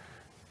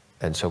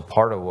 And so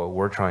part of what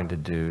we're trying to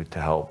do to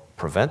help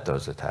prevent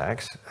those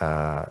attacks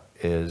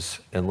is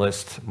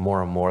enlist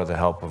more and more the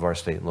help of our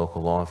state and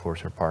local law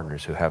enforcement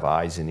partners who have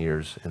eyes and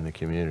ears in the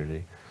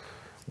community.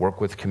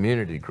 Work with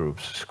community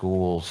groups,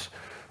 schools,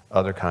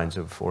 other kinds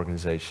of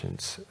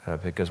organizations,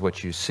 because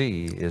what you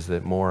see is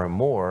that more and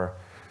more,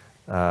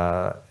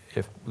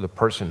 if the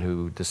person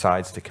who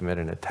decides to commit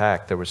an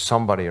attack, there was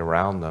somebody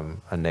around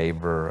them, a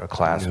neighbor, a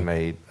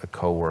classmate, a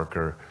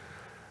coworker,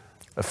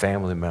 a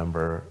family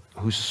member,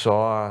 who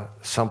saw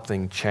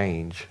something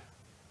change.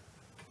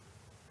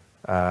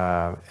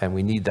 And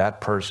we need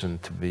that person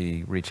to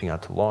be reaching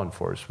out to law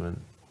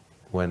enforcement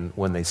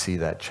when they see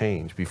that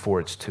change, before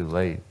it's too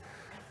late.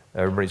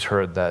 Everybody's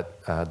heard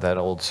that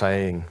old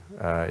saying,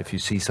 if you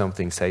see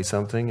something, say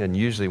something. And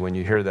usually when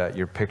you hear that,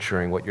 you're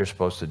picturing what you're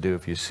supposed to do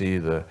if you see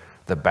the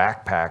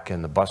backpack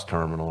in the bus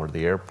terminal or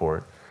the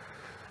airport.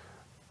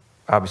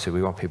 Obviously,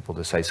 we want people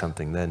to say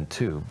something then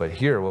too. But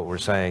here what we're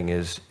saying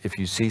is, if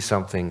you see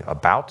something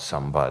about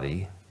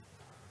somebody,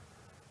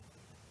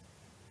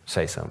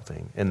 say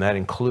something. And that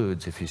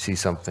includes if you see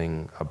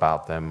something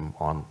about them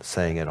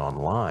saying it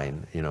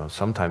online. You know,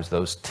 sometimes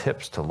those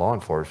tips to law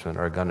enforcement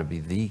are going to be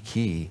the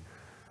key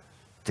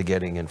to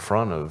getting in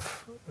front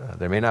of,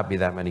 there may not be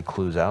that many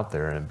clues out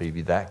there, and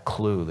maybe that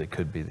clue that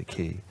could be the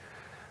key.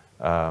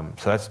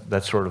 So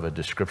that's sort of a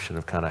description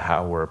of kind of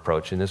how we're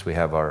approaching this. We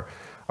have our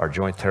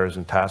joint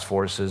terrorism task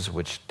forces,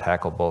 which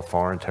tackle both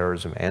foreign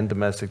terrorism and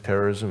domestic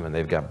terrorism, and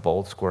they've got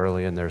both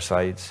squarely in their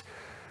sights.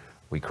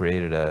 We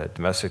created a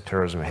domestic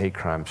terrorism hate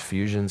crimes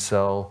fusion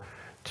cell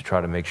to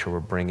try to make sure we're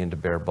bringing to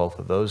bear both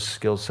of those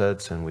skill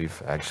sets, and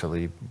we've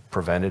actually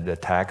prevented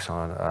attacks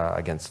on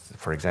against,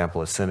 for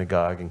example, a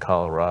synagogue in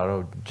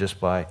Colorado, just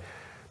by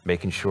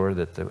making sure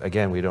that,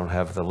 again, we don't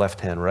have the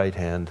left-hand,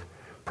 right-hand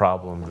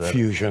problem.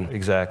 Fusion.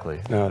 Exactly.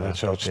 No,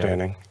 that's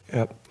outstanding. Yeah.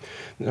 Yep.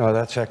 No,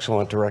 that's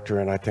excellent, Director,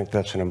 and I think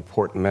that's an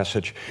important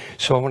message.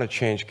 So I want to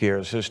change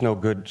gears. There's no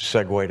good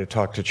segue to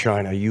talk to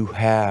China. You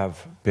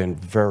have been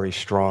very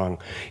strong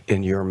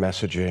in your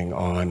messaging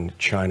on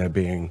China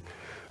being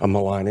a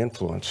malign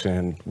influence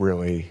and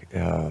really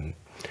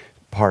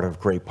part of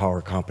great power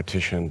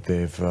competition.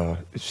 They've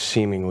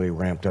seemingly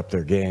ramped up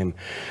their game.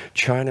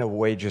 China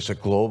wages a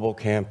global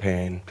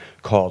campaign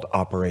called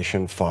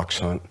Operation Fox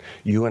Hunt.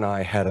 You and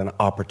I had an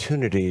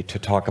opportunity to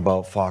talk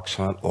about Fox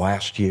Hunt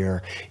last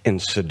year in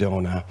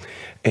Sedona.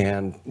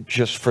 And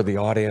just for the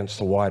audience,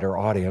 the wider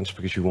audience,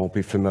 because you won't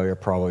be familiar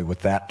probably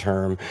with that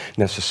term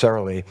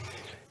necessarily,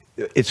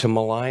 it's a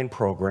malign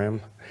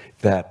program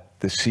that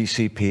the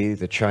CCP,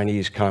 the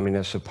Chinese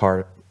Communist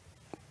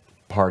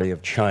Party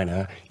of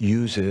China,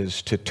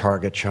 uses to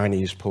target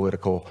Chinese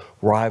political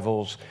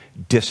rivals,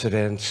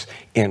 dissidents,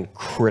 and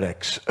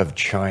critics of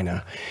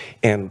China.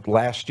 And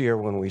last year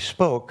when we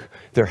spoke,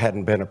 there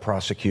hadn't been a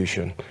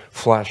prosecution.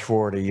 Flash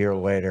forward a year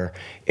later,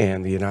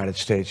 and the United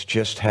States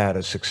just had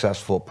a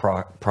successful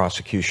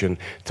prosecution.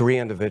 3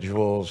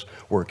 individuals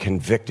were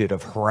convicted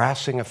of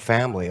harassing a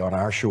family on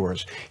our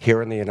shores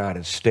here in the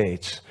United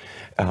States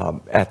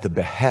at the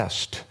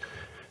behest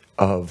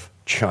of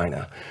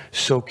China.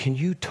 So can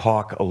you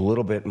talk a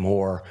little bit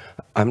more?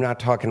 I'm not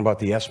talking about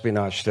the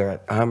espionage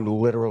threat. I'm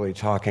literally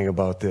talking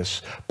about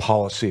this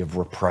policy of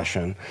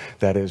repression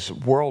that is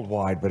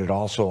worldwide, but it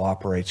also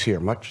operates here,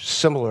 much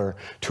similar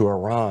to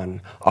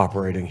Iran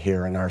operating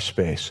here in our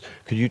space.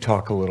 Could you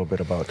talk a little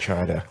bit about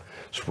China's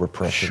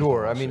repression?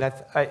 Sure. Policy?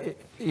 I mean,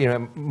 you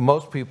know,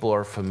 most people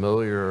are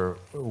familiar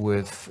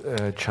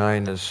with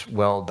China's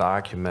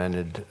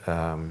well-documented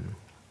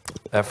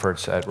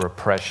efforts at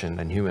repression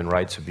and human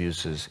rights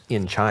abuses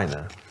in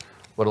China.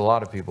 What a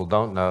lot of people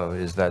don't know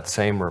is that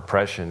same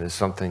repression is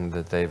something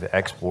that they've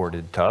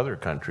exported to other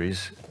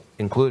countries,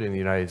 including the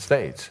United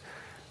States.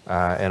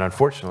 And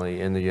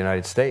unfortunately, in the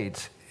United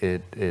States,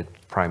 it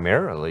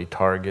primarily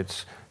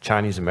targets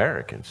Chinese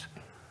Americans.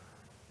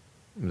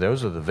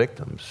 Those are the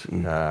victims.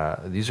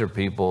 These are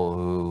people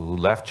who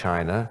left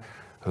China,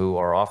 who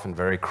are often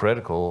very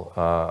critical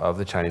of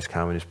the Chinese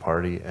Communist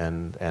Party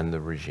and the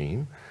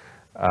regime.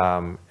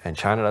 And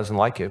China doesn't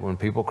like it when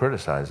people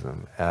criticize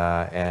them.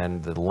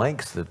 And the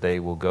lengths that they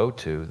will go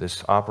to,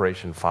 this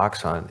Operation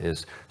Fox Hunt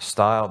is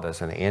styled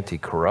as an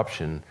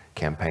anti-corruption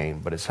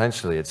campaign, but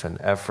essentially it's an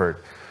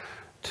effort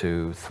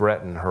to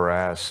threaten,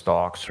 harass,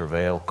 stalk,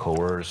 surveil,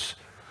 coerce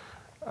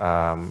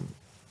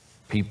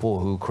people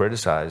who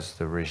criticize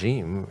the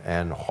regime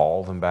and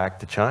haul them back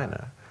to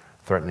China,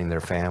 threatening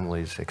their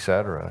families,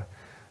 etc.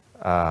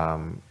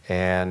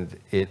 And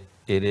it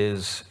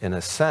is, in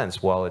a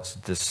sense, while it's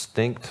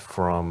distinct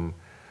from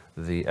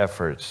the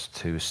efforts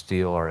to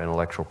steal our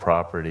intellectual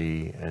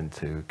property and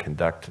to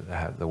conduct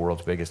the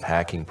world's biggest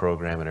hacking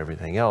program and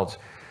everything else,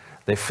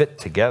 they fit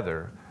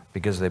together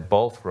because they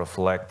both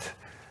reflect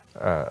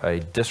a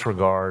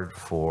disregard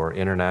for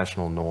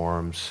international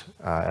norms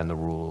and the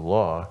rule of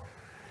law,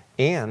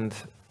 and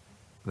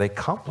they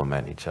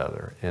complement each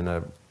other in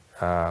a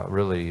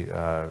really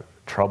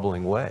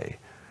troubling way.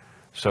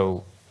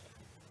 So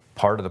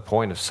part of the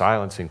point of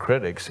silencing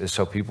critics is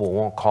so people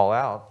won't call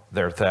out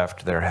their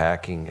theft, their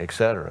hacking,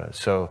 etc.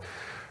 So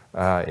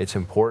it's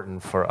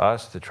important for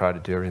us to try to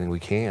do everything we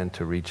can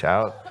to reach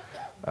out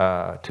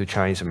to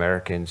Chinese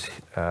Americans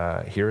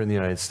here in the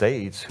United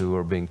States who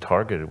are being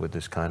targeted with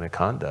this kind of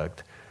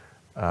conduct,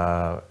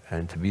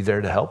 and to be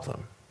there to help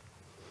them.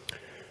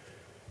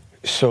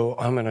 So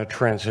I'm going to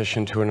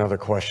transition to another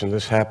question.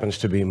 This happens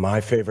to be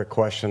my favorite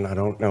question. I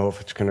don't know if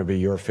it's going to be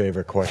your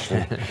favorite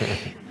question.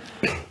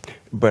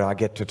 But I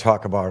get to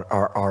talk about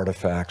our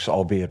artifacts,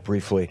 albeit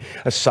briefly.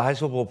 A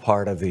sizable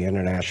part of the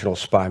International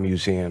Spy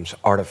Museum's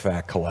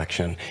artifact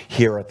collection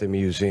here at the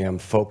museum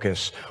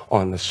focus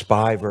on the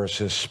spy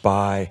versus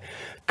spy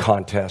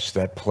contest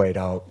that played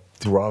out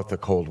throughout the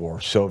Cold War,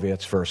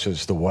 Soviets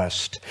versus the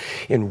West.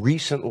 And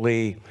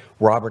recently,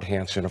 Robert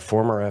Hanssen, a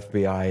former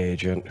FBI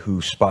agent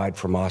who spied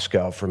for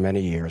Moscow for many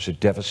years, a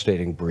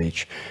devastating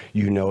breach.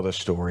 You know the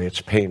story,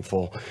 it's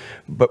painful.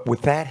 But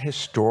with that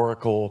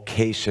historical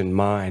case in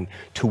mind,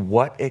 to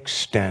what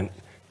extent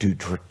do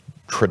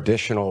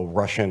traditional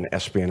Russian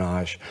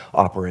espionage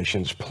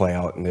operations play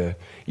out in the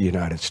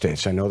United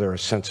States? I know there are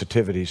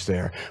sensitivities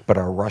there, but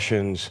are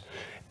Russians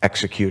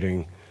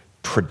executing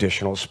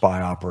traditional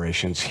spy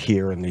operations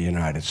here in the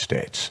United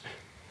States?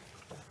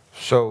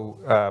 So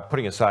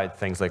putting aside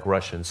things like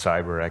Russian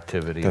cyber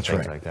activity and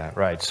things like that.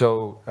 Right.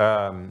 So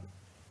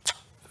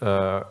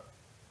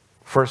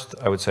first,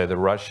 I would say the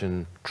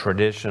Russian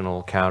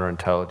traditional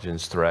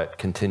counterintelligence threat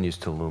continues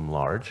to loom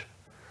large.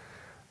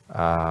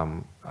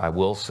 I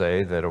will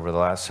say that over the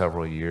last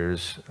several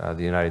years,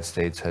 the United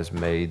States has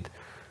made,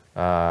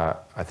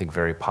 I think,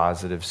 very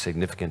positive,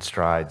 significant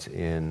strides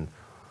in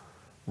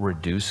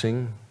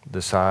reducing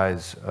the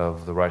size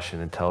of the Russian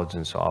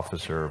intelligence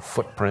officer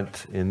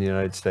footprint in the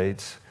United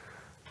States,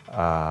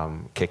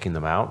 kicking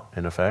them out,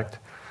 in effect.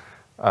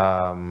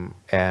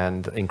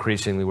 And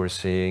increasingly, we're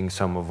seeing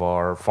some of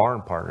our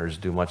foreign partners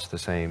do much the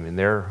same in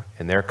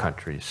their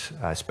countries,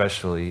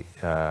 especially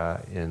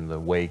in the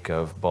wake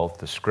of both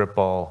the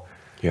Skripal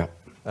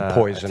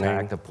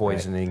poisoning, the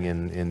poisoning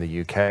in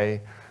the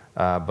UK,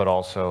 but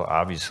also,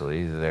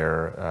 obviously,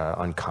 their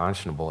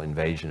unconscionable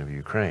invasion of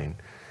Ukraine.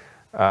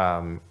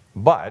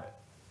 But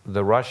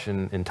the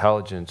Russian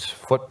intelligence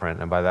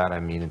footprint, and by that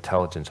I mean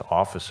intelligence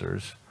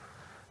officers,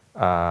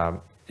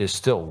 is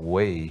still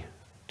way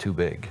too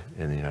big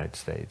in the United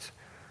States.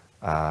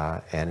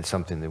 And it's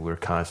something that we're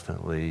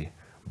constantly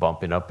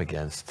bumping up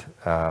against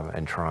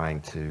and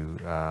trying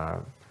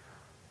to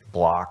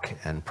block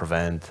and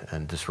prevent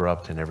and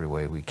disrupt in every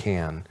way we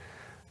can.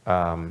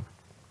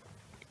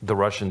 The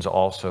Russians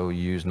also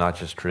use not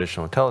just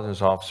traditional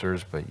intelligence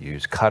officers, but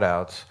use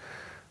cutouts.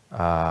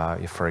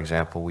 For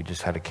example, we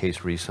just had a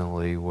case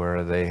recently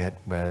where they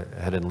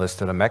had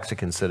enlisted a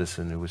Mexican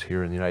citizen who was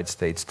here in the United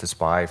States to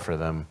spy for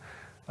them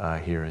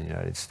here in the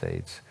United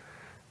States.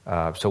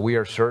 So we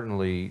are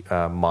certainly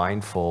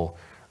mindful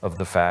of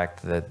the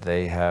fact that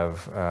they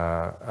have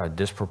a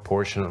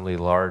disproportionately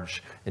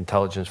large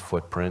intelligence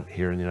footprint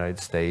here in the United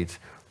States.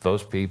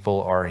 Those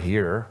people are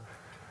here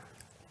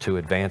to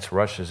advance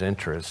Russia's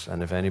interests,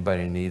 and if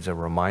anybody needs a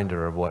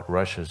reminder of what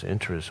Russia's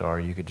interests are,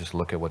 you could just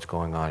look at what's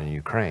going on in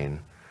Ukraine.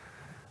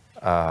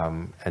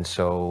 And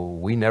so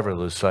we never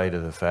lose sight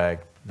of the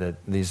fact that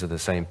these are the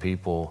same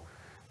people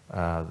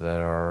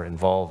that are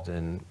involved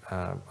in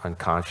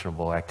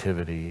unconscionable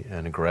activity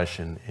and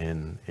aggression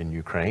in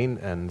Ukraine,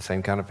 and the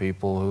same kind of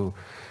people who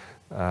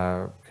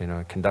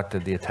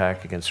conducted the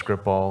attack against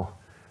Skripal,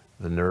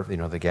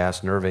 the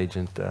gas nerve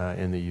agent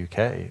in the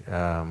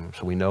UK.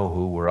 So we know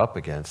who we're up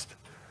against.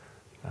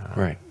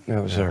 Right.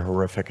 That was a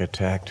horrific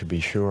attack, to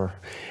be sure.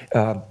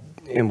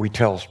 And we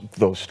tell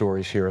those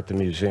stories here at the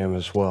museum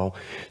as well.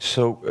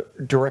 So,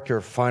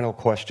 Director, final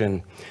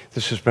question.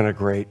 This has been a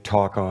great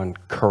talk on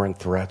current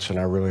threats, and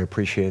I really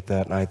appreciate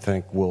that. And I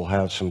think we'll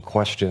have some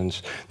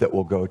questions that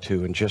we'll go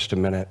to in just a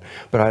minute.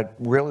 But I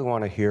really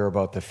want to hear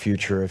about the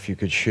future. If you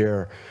could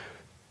share,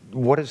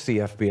 what is the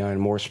FBI,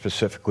 and more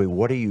specifically,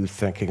 what are you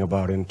thinking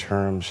about in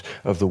terms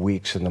of the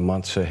weeks and the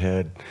months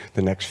ahead,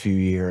 the next few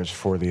years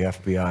for the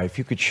FBI? If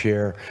you could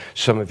share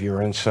some of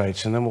your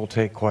insights, and then we'll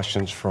take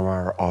questions from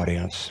our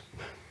audience.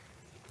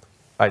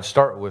 I'd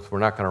start with, we're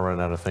not going to run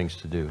out of things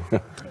to do.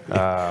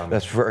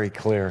 That's very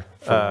clear.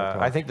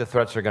 I think the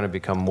threats are going to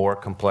become more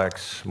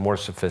complex, more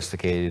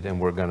sophisticated, and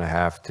we're going to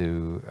have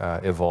to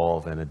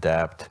evolve and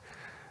adapt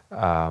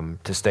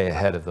to stay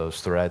ahead of those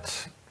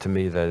threats. To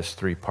me, there's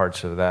three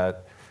parts of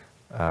that.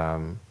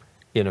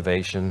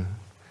 innovation,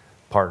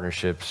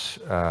 partnerships,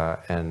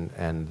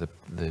 and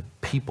the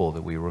people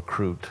that we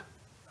recruit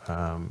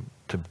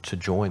to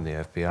join the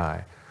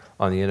FBI.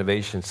 On the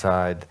innovation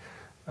side,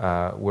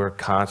 we're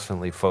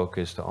constantly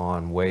focused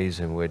on ways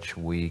in which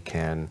we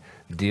can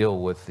deal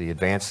with the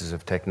advances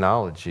of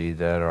technology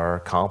that are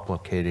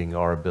complicating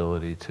our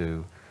ability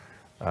to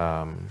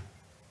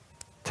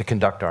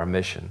conduct our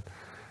mission.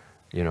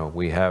 You know,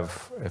 we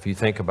have, if you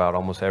think about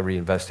almost every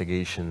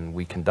investigation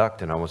we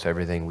conduct and almost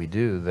everything we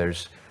do,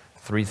 there's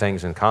three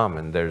things in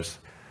common. There's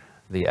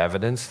the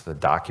evidence, the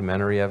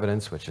documentary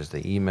evidence, which is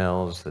the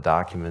emails, the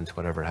documents,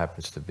 whatever it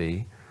happens to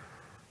be.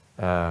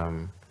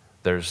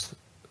 There's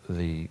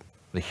the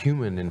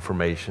human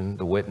information,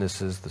 the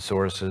witnesses, the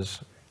sources,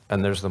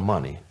 and there's the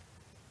money.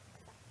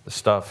 The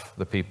stuff,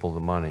 the people, the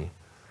money.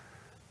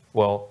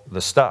 Well,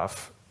 the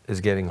stuff is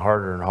getting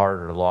harder and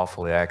harder to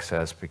lawfully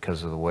access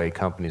because of the way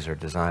companies are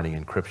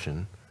designing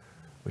encryption,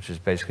 which is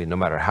basically no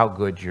matter how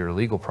good your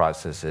legal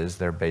process is,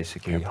 they're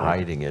basically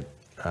hiding it.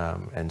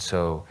 And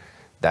so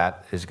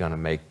that is going to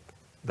make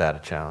that a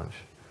challenge.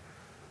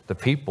 The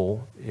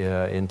people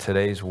in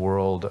today's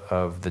world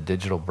of the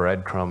digital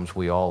breadcrumbs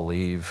we all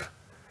leave,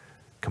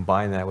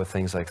 combine that with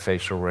things like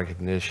facial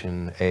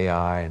recognition,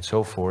 AI, and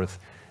so forth,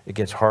 it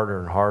gets harder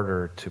and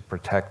harder to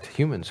protect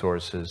human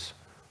sources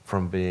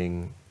from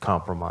being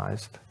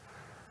compromised.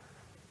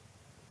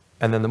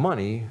 And then the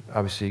money,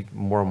 obviously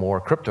more and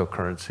more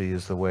cryptocurrency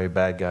is the way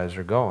bad guys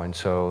are going,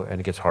 so, and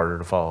it gets harder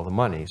to follow the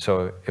money.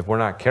 So if we're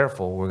not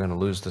careful, we're going to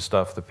lose the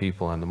stuff, the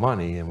people, and the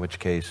money, in which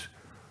case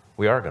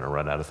we are going to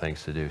run out of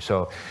things to do.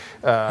 So,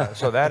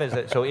 so that is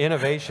it. So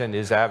innovation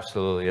is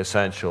absolutely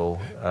essential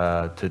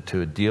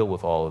to deal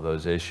with all of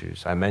those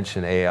issues. I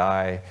mentioned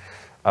AI.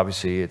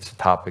 Obviously, it's a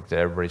topic that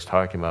everybody's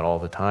talking about all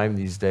the time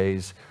these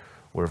days.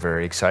 We're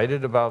very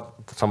excited about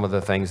some of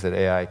the things that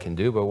AI can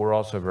do, but we're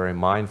also very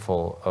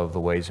mindful of the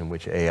ways in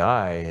which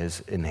AI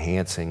is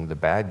enhancing the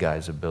bad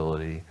guys'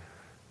 ability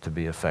to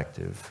be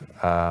effective.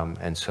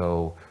 And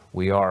so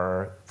we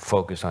are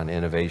focused on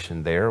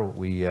innovation there.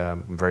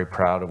 I'm very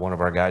proud of one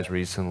of our guys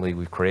recently.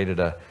 We've created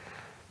to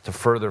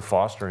further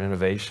foster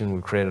innovation,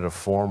 we've created a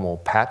formal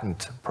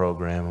patent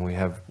program, and we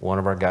have one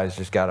of our guys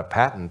just got a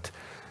patent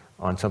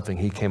on something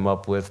he came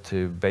up with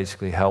to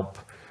basically help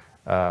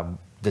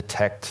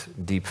detect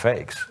deep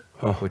fakes,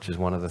 which is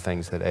one of the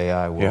things that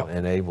AI will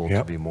enable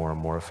to be more and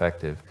more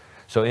effective.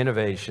 So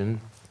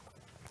innovation,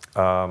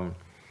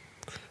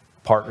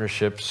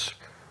 partnerships.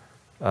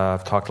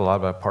 I've talked a lot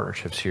about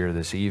partnerships here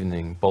this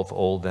evening, both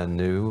old and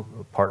new,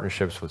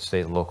 partnerships with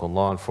state and local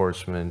law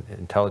enforcement,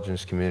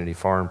 intelligence community,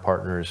 foreign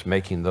partners,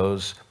 making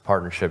those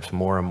partnerships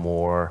more and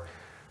more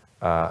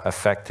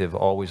effective,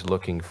 always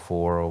looking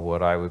for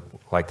what I would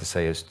like to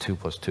say is 2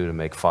 + 2 to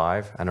make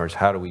 5. In other words,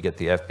 how do we get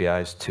the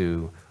FBI's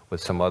 2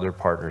 with some other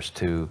partners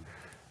 2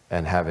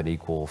 and have it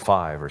equal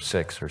 5 or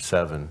 6 or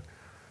 7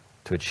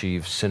 to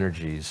achieve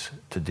synergies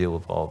to deal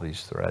with all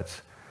these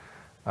threats.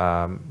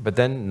 But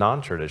then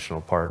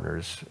non-traditional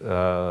partners,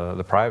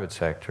 the private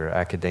sector,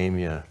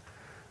 academia,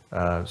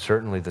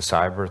 certainly the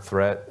cyber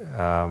threat.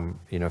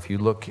 You know, if you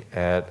look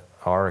at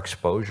our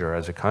exposure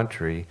as a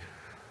country,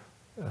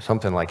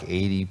 something like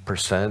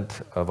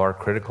 80% of our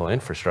critical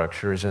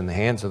infrastructure is in the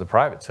hands of the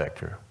private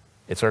sector.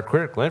 It's our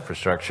critical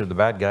infrastructure the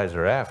bad guys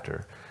are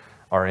after.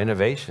 Our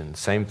innovation,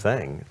 same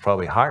thing,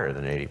 probably higher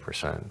than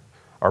 80%.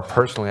 Our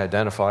personally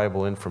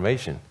identifiable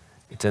information,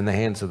 it's in the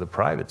hands of the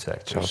private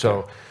sector. Okay.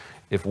 So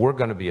if we're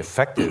going to be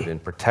effective in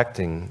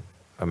protecting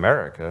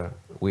America,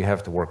 we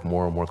have to work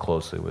more and more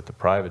closely with the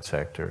private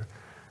sector.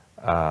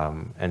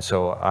 And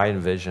so I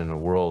envision a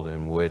world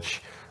in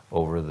which,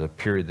 over the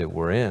period that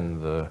we're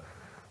in, the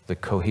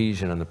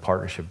cohesion and the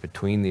partnership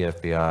between the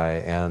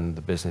FBI and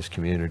the business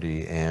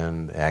community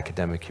and the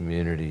academic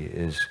community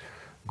is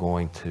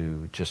going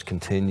to just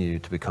continue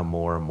to become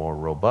more and more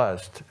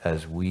robust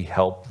as we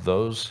help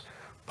those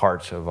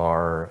parts of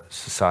our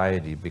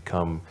society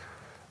become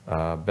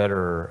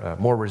better,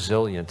 more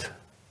resilient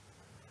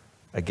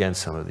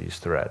against some of these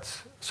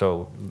threats.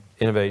 So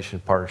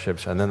innovation,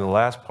 partnerships, and then the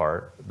last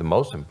part, the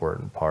most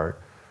important part,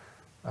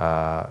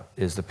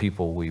 is the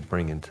people we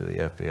bring into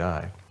the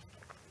FBI.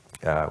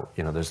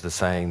 You know, there's the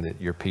saying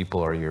that your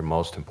people are your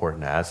most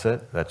important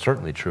asset. That's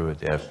certainly true at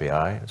the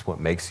FBI. It's what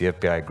makes the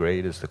FBI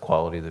great, is the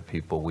quality of the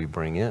people we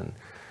bring in.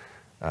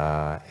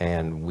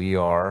 And we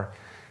are,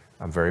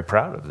 I'm very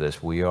proud of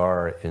this, we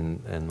are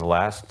in the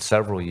last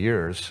several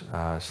years,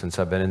 since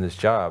I've been in this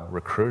job,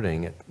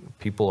 recruiting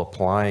people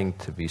applying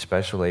to be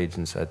special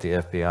agents at the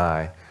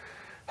FBI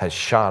has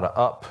shot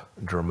up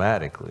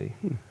dramatically.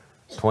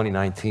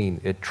 2019,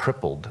 it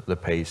tripled the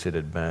pace it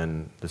had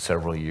been the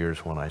several years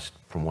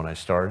from when I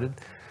started.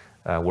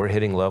 We're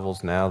hitting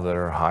levels now that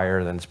are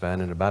higher than it's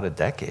been in about a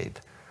decade.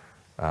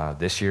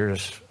 This year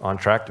is on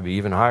track to be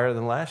even higher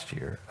than last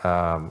year.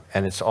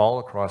 And it's all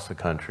across the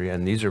country,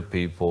 and these are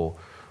people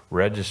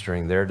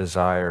registering their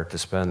desire to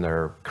spend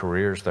their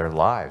careers, their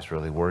lives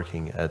really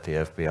working at the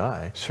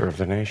FBI. Serve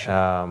the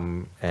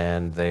nation.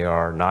 And they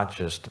are not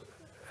just,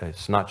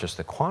 it's not just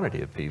the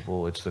quantity of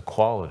people, it's the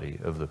quality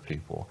of the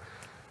people.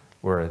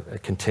 We're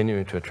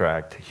continuing to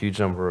attract a huge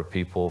number of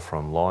people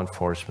from law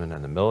enforcement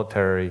and the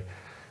military.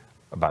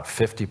 About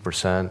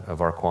 50%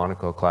 of our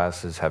Quantico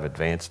classes have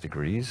advanced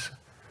degrees.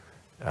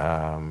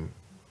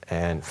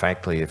 And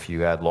frankly, if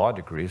you add law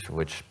degrees,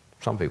 which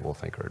some people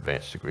think are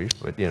advanced degrees,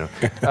 but you know,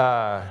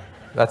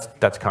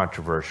 that's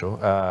controversial.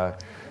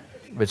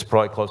 It's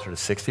probably closer to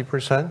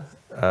 60%.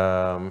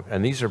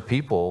 And these are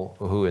people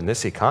who in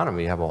this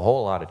economy have a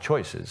whole lot of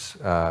choices.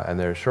 And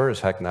they're sure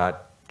as heck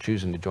not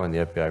choosing to join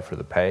the FBI for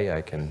the pay.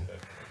 I can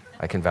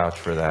vouch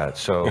for that.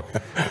 So,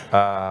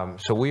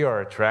 so we are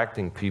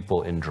attracting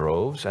people in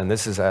droves, and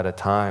this is at a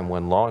time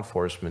when law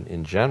enforcement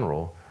in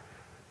general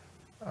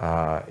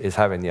is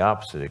having the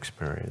opposite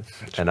experience.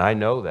 And I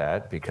know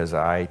that because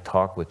I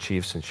talk with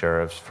chiefs and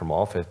sheriffs from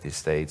all 50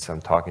 states.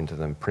 I'm talking to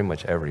them pretty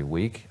much every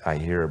week. I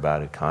hear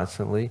about it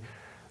constantly.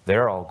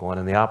 They're all going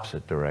in the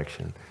opposite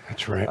direction.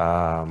 That's right.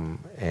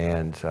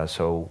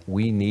 So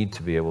we need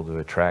to be able to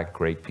attract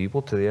great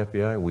people to the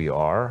FBI. We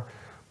are,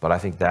 but I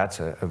think that's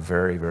a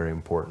very, very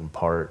important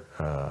part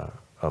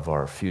of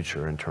our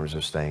future in terms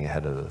of staying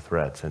ahead of the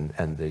threats.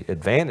 And the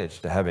advantage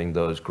to having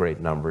those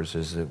great numbers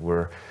is that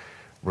we're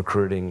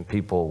recruiting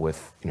people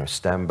with, you know,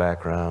 STEM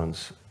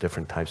backgrounds,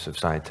 different types of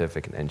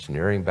scientific and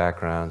engineering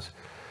backgrounds,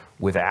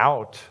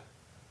 without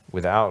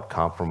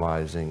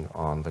compromising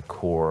on the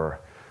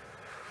core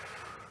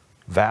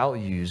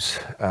values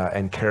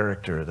and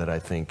character that I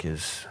think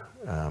is,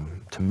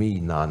 to me,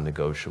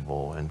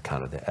 non-negotiable and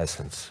kind of the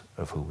essence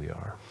of who we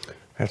are.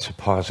 That's a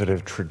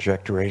positive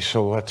trajectory.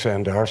 So let's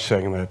end our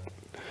segment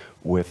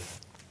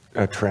with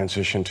a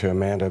transition to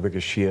Amanda,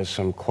 because she has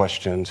some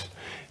questions,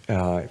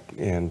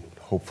 and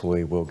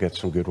hopefully we'll get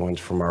some good ones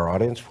from our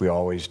audience. We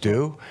always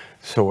do.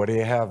 So what do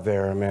you have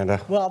there,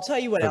 Amanda? Well, I'll tell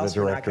you what else,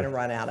 we're not going to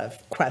run out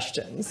of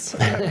questions.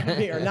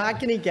 We are not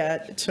going to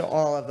get to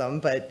all of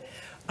them, but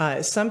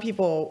some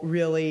people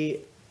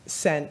really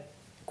sent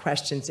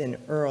questions in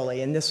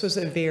early, and this was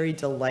a very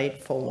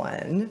delightful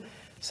one.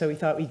 So we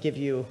thought we'd give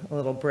you a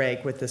little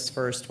break with this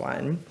first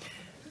one.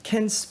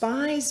 Can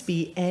spies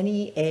be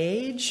any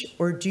age,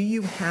 or do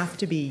you have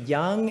to be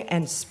young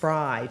and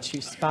spry to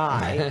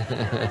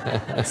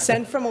spy?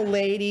 Sent from a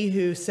lady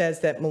who says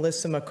that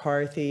Melissa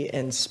McCarthy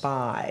in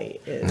Spy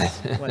is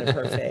one of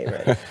her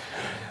favorites.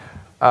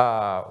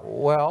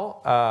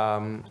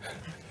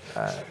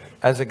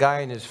 As a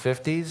guy in his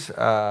 50s,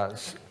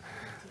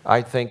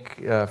 I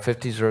think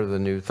 50s are the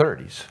new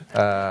 30s.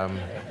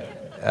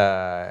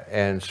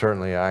 And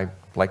certainly I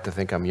like to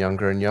think I'm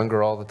younger and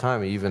younger all the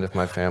time, even if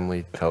my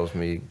family tells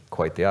me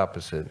quite the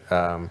opposite.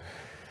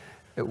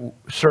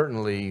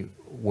 Certainly,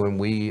 when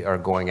we are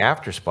going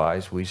after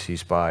spies, we see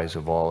spies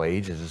of all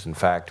ages. In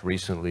fact,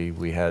 recently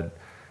we had,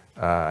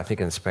 I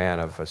think in the span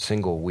of a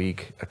single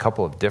week, a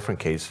couple of different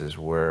cases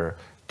where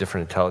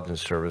different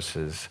intelligence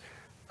services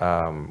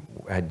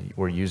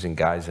were using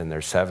guys in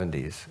their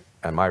 70s.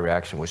 And my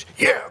reaction was,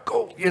 yeah,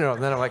 go, you know,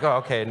 and then I'm like, oh,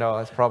 okay, no,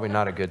 that's probably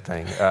not a good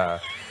thing.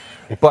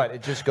 But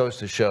it just goes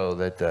to show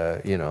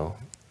that, you know,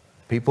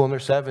 people in their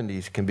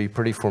 70s can be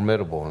pretty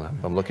formidable, and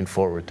I'm looking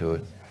forward to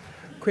it.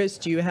 Chris,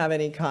 do you have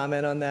any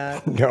comment on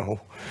that? No.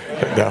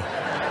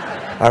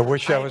 I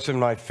wish I was in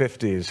my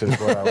 50s is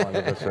what I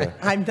wanted to say.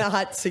 I'm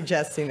not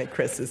suggesting that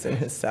Chris is in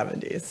his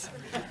 70s.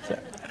 So.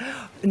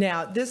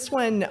 Now, this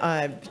one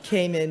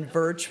came in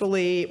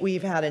virtually.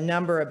 We've had a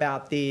number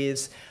about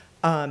this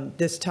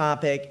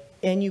topic.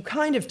 And you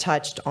kind of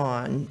touched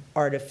on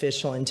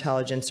artificial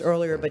intelligence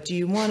earlier, but do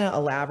you want to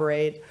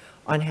elaborate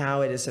on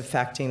how it is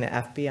affecting the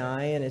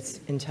FBI and its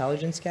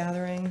intelligence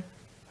gathering?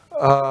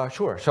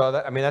 Sure.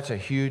 So, I mean, that's a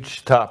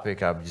huge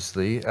topic,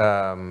 obviously.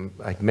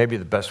 Maybe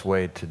the best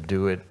way to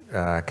do it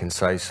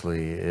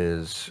concisely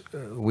is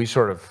we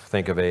sort of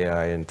think of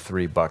AI in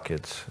three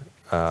buckets,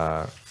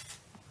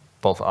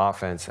 both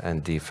offense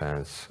and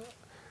defense.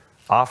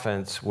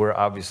 Offense, we're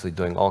obviously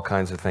doing all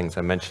kinds of things.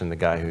 I mentioned the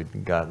guy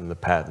who'd gotten the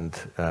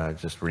patent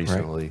just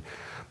recently. Right.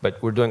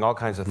 But we're doing all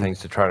kinds of things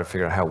to try to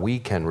figure out how we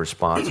can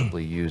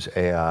responsibly use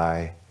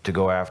AI to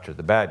go after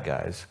the bad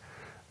guys.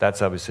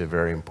 That's obviously a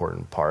very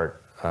important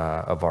part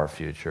of our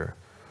future.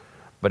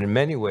 But in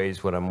many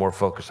ways, what I'm more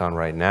focused on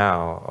right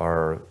now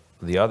are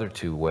the other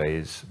two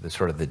ways, the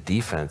sort of the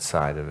defense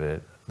side of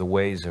it, the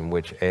ways in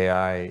which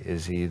AI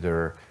is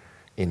either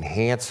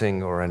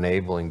enhancing or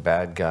enabling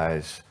bad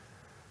guys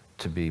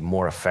to be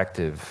more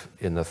effective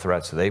in the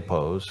threats they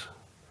pose,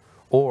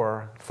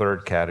 or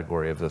third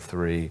category of the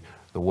three,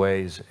 the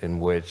ways in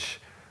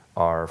which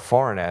our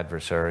foreign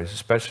adversaries,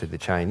 especially the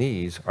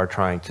Chinese, are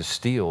trying to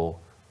steal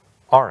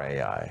our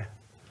AI.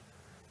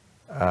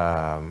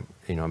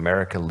 You know,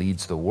 America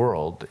leads the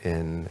world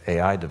in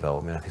AI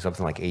development. I think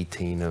something like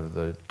 18 of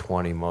the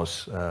 20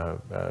 most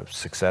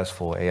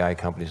successful AI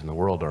companies in the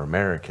world are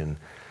American.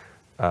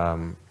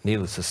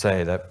 Needless to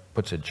say, that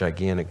puts a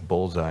gigantic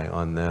bullseye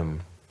on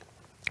them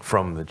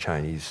from the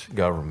Chinese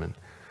government.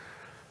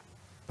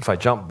 If I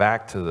jump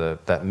back to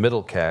that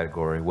middle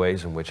category,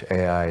 ways in which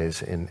AI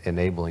is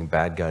enabling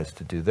bad guys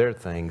to do their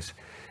things,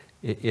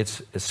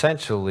 it's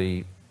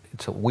essentially,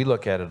 we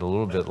look at it a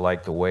little bit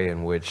like the way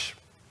in which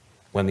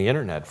when the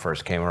internet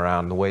first came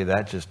around, the way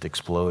that just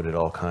exploded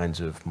all kinds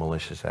of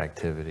malicious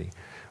activity.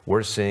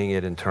 We're seeing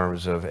it in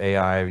terms of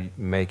AI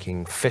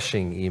making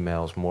phishing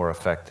emails more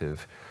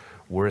effective.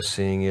 We're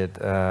seeing it,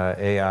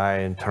 AI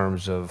in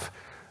terms of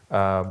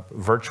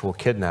virtual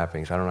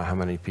kidnappings. I don't know how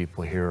many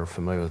people here are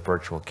familiar with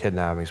virtual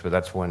kidnappings, but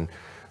that's when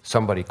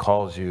somebody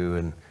calls you,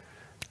 and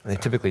they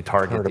typically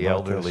target the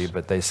elderly,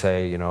 but they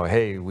say, you know,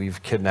 hey,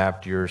 we've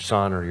kidnapped your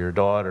son or your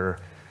daughter,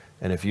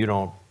 and if you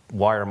don't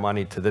wire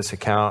money to this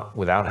account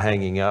without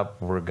hanging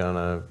up, we're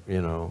gonna,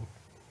 you know,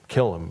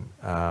 kill him.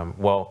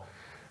 Well,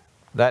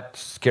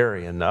 that's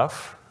scary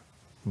enough,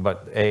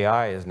 but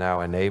AI is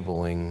now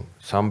enabling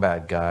some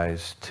bad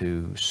guys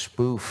to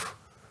spoof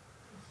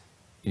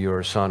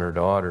your son or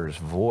daughter's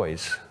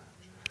voice.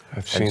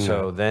 I've seen and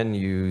so that. then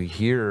you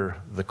hear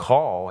the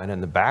call, and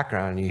in the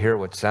background you hear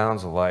what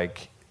sounds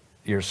like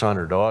your son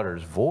or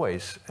daughter's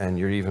voice, and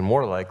you're even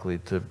more likely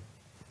to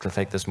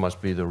think this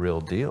must be the real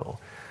deal.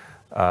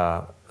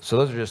 So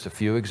those are just a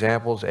few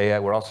examples. AI,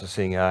 we're also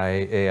seeing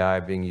AI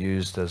being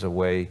used as a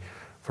way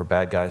for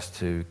bad guys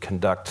to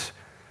conduct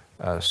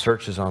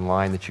searches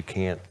online that you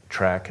can't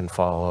track and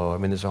follow. I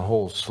mean, there's a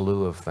whole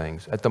slew of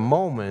things. At the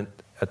moment,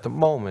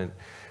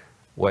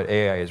 what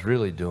AI is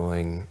really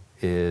doing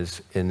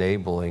is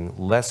enabling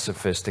less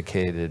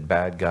sophisticated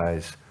bad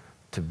guys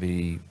to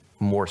be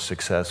more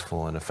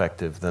successful and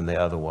effective than they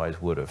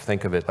otherwise would have.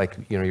 Think of it like,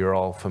 you know, you're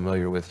all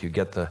familiar with, you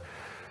get the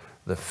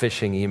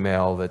phishing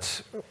email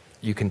that's,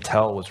 you can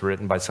tell was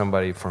written by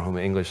somebody for whom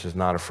English is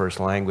not a first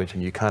language,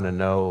 and you kind of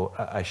know,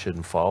 I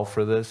shouldn't fall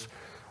for this.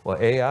 Well,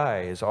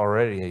 AI is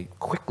already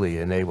quickly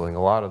enabling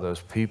a lot of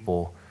those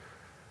people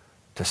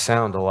to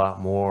sound a lot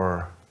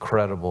more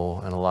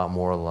credible and a lot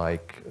more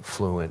like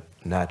fluent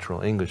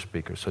natural English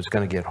speakers. So it's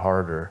going to get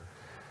harder.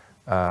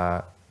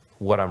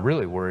 What I'm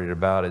really worried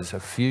about is a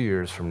few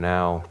years from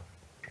now,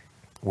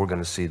 we're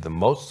going to see the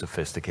most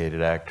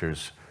sophisticated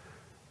actors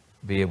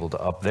be able to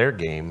up their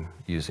game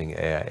using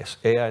AI.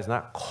 AI is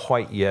not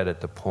quite yet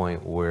at the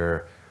point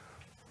where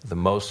the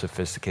most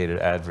sophisticated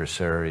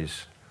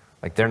adversaries,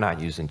 like they're not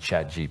using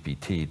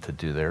ChatGPT to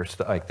do their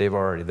stuff. Like they're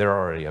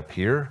already up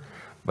here,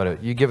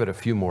 but you give it a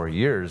few more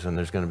years and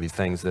there's going to be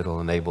things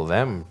that'll enable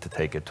them to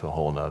take it to a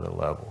whole nother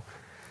level.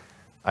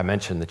 I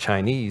mentioned the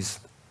Chinese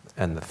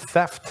and the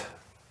theft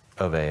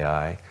of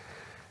AI.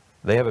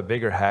 They have a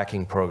bigger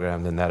hacking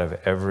program than that of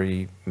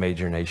every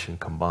major nation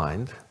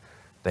combined.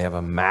 They have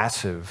a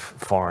massive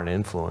foreign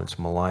influence,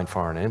 malign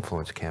foreign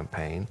influence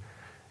campaign,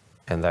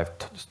 and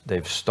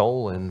they've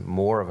stolen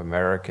more of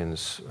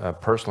Americans'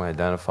 personally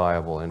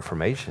identifiable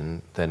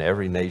information than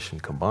every nation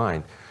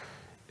combined.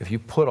 If you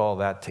put all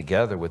that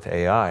together with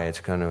AI,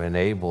 it's going to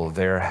enable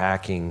their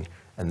hacking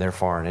and their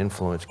foreign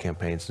influence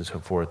campaigns and so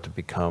forth to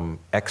become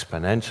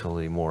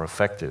exponentially more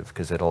effective,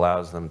 because it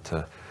allows them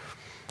to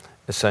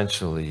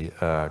essentially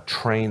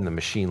train the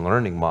machine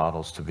learning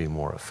models to be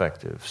more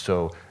effective.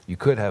 So you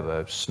could have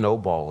a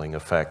snowballing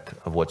effect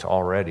of what's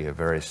already a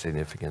very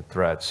significant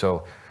threat.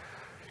 So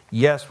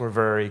yes, we're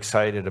very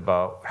excited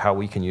about how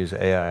we can use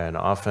AI in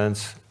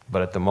offense,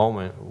 but at the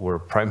moment we're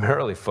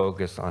primarily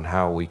focused on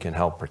how we can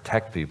help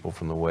protect people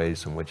from the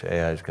ways in which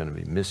AI is going to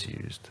be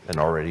misused and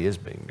already is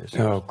being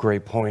misused. Oh,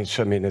 great points.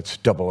 I mean, it's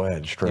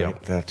double-edged, right?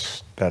 Yeah.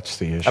 That's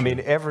the issue. I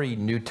mean, every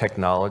new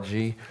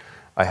technology,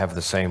 I have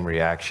the same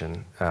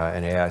reaction,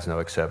 and AI is no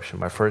exception.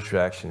 My first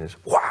reaction is,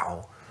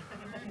 wow,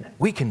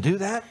 we can do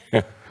that?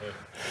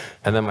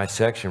 And then my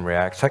second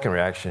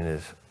reaction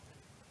is,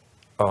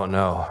 oh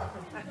no,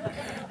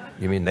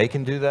 you mean they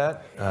can do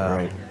that?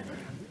 Right.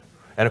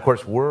 And of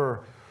course,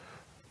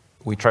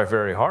 we try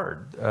very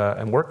hard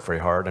and work very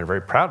hard and are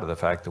very proud of the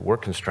fact that we're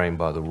constrained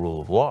by the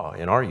rule of law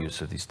in our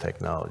use of these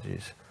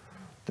technologies.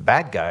 The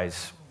bad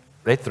guys,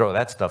 they throw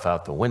that stuff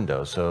out the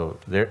window, so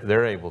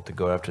they're able to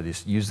go after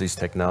use these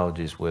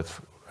technologies with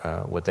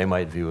what they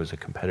might view as a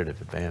competitive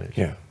advantage.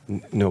 Yeah,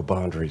 no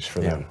boundaries for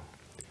them.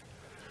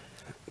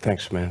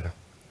 Thanks, Amanda.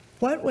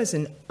 What was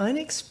an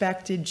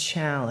unexpected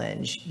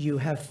challenge you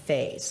have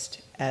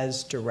faced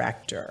as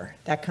director?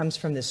 That comes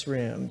from this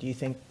room. Do you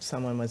think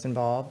someone was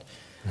involved?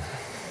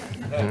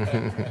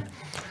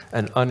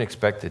 An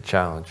unexpected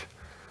challenge.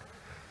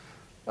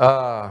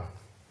 I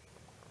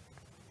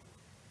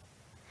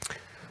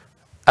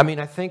mean,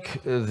 I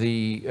think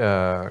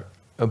the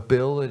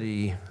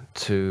ability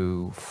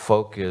to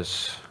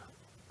focus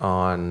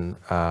on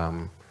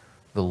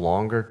the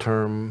longer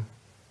term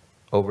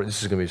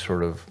this is going to be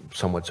sort of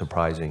somewhat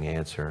surprising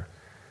answer.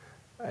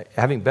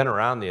 Having been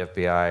around the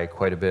FBI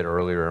quite a bit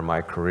earlier in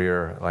my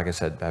career, like I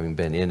said, having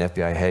been in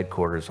FBI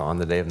headquarters on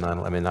the day of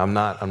 9/11, I mean, I'm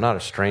not a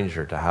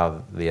stranger to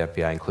how the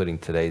FBI, including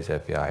today's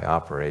FBI,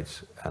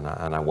 operates, and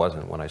I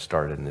wasn't when I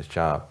started in this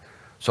job.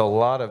 So a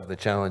lot of the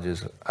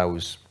challenges I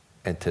was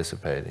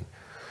anticipating.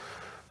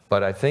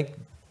 But I think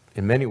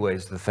in many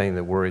ways the thing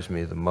that worries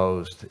me the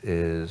most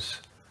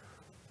is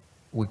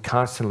we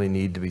constantly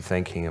need to be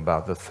thinking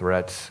about the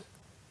threats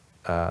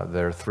that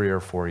are 3 or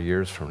 4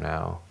 years from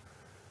now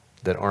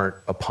that aren't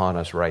upon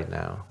us right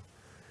now.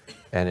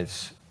 And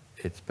it's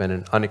been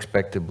an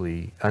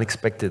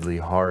unexpectedly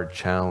hard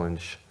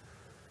challenge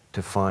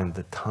to find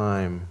the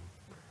time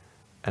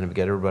and to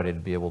get everybody to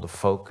be able to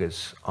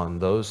focus on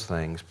those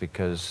things,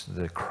 because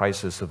the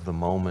crisis of the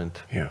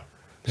moment The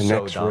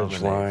so next dominates.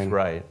 ridge line.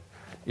 Right.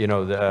 You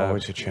know,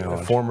 Always a challenge.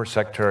 the former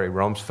Secretary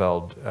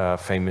Rumsfeld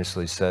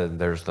famously said,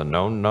 there's the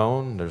known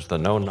known, there's the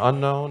known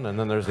unknown, and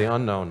then there's the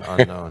unknown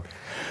unknown.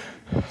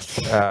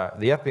 The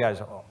FBI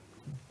is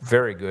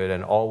very good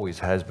and always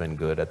has been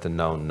good at the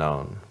known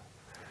known.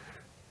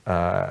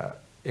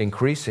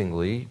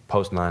 Increasingly,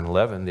 post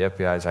 9/11, the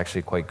FBI is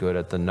actually quite good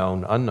at the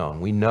known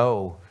unknown. We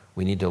know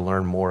we need to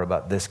learn more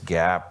about this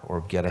gap or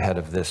get ahead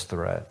of this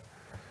threat.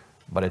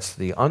 But it's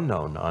the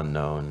unknown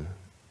unknown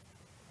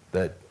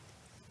that,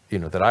 you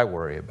know, that I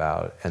worry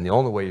about. And the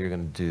only way you're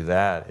going to do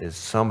that is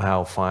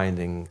somehow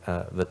finding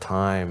the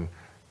time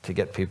to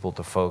get people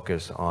to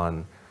focus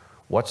on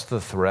what's the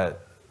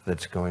threat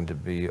that's going to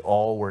be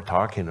all we're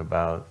talking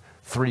about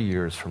 3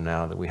 years from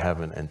now that we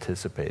haven't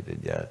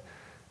anticipated yet.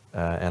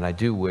 And I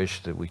do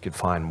wish that we could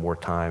find more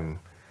time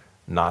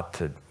not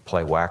to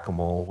play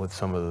whack-a-mole with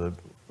some of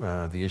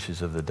the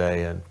issues of the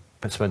day, and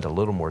spend a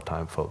little more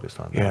time focused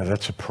on that. Yeah,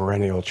 that's a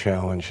perennial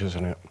challenge,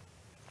 isn't it?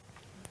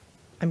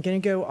 I'm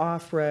going to go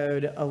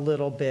off-road a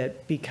little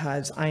bit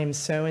because I am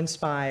so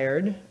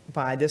inspired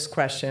by this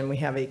question. We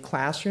have a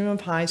classroom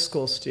of high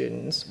school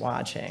students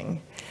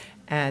watching,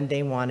 and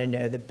they want to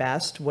know the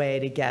best way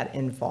to get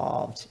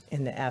involved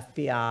in the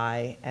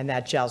FBI, and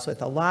that gels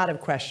with a lot of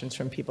questions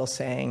from people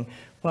saying,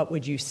 what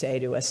would you say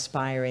to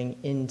aspiring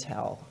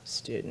Intel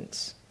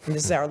students? And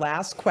this is our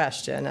last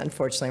question.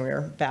 Unfortunately,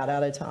 we're about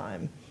out of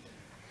time.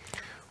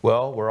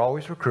 Well, we're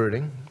always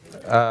recruiting.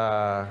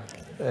 I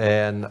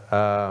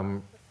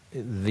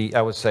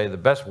would say the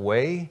best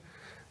way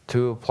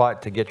to apply,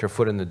 to get your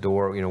foot in the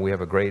door, you know, we have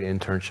a great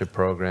internship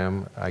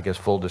program. I guess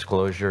full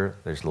disclosure,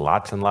 there's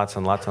lots and lots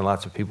and lots and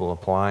lots of people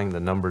applying. The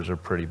numbers are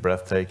pretty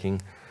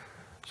breathtaking.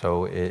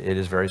 So it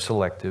is very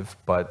selective,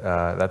 but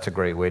that's a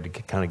great way to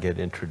kind of get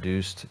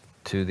introduced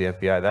to the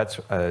FBI. That's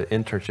an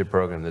internship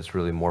program that's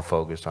really more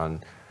focused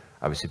on,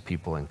 obviously,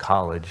 people in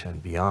college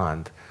and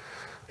beyond.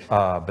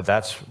 But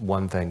that's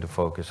one thing to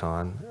focus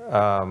on.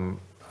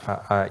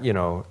 You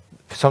know,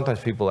 sometimes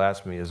people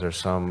ask me, is there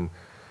some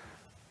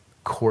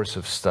course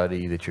of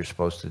study that you're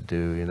supposed to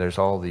do? And there's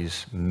all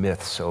these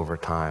myths over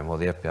time. Well,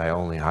 the FBI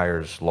only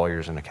hires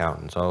lawyers and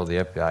accountants. Oh, the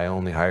FBI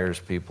only hires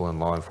people in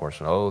law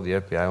enforcement. Oh, the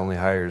FBI only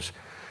hires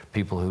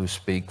people who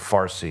speak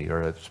Farsi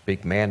or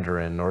speak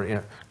Mandarin, or,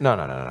 you know.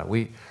 No.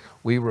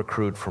 We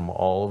recruit from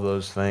all of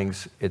those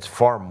things. It's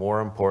far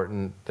more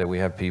important that we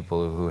have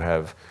people who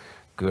have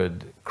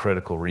good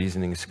critical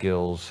reasoning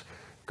skills,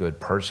 good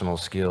personal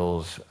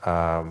skills,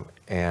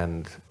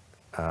 and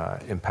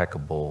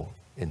impeccable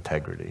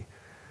integrity.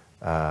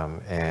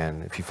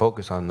 And if you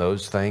focus on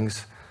those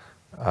things,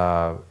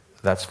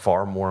 that's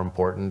far more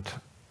important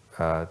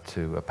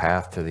to a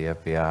path to the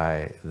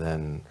FBI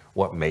than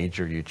what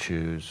major you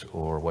choose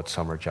or what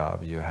summer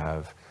job you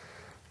have.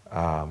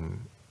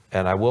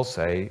 And I will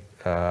say,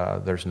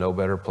 there's no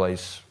better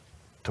place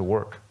to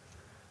work.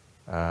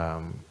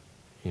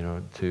 You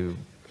know, to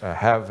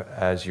have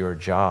as your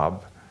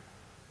job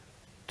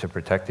to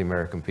protect the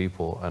American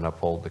people and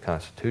uphold the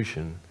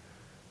Constitution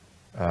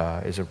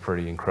is a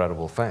pretty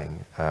incredible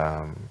thing.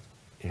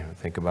 You know,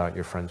 think about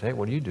your friends. Hey,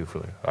 what do you do for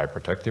them? I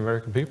protect the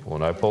American people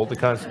and I uphold the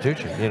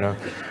Constitution. You know,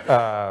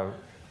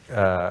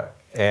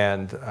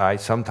 and I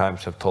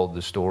sometimes have told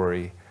the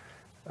story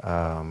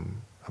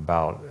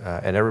about,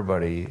 and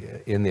everybody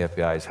in the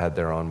FBI has had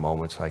their own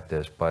moments like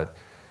this, but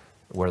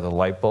where the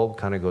light bulb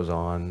kind of goes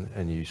on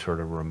and you sort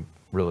of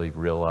really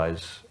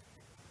realize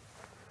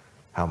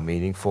how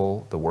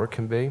meaningful the work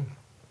can be.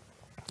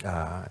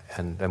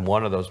 And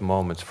one of those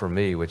moments for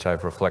me, which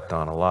I've reflected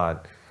on a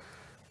lot,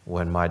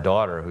 when my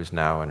daughter, who's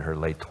now in her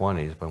late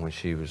 20s, but when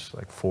she was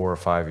like 4 or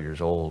 5 years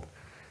old,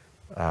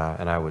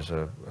 and I was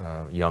a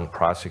young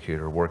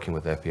prosecutor working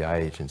with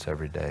FBI agents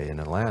every day in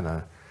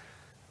Atlanta,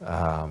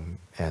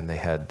 and they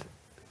had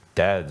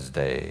Dad's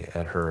Day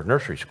at her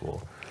nursery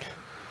school.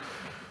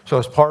 So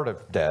as part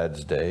of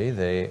Dad's Day,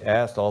 they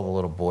asked all the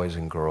little boys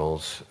and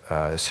girls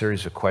a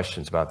series of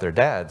questions about their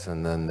dads,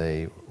 and then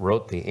they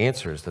wrote the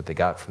answers that they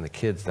got from the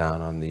kids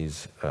down on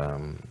these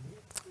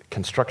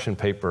construction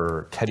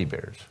paper teddy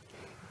bears.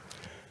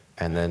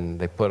 And then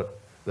they put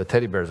the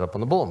teddy bears up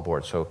on the bulletin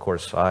board. So of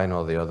course, I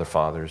know the other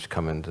fathers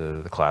come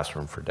into the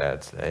classroom for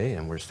Dad's Day,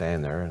 and we're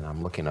standing there, and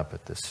I'm looking up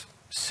at this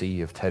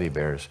sea of teddy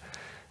bears.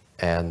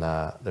 And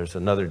there's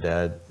another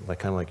dad, like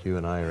kind of like you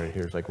and I right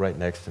here, is like right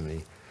next to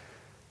me.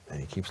 And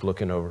he keeps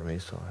looking over at me,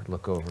 so I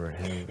look over at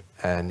him,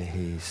 and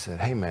he said,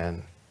 "Hey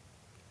man,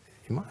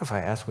 you mind if I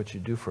ask what you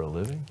do for a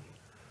living?"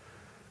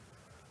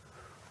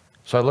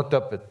 So I looked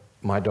up at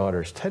my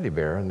daughter's teddy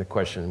bear, and the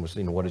question was,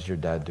 you know, what does your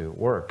dad do at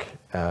work?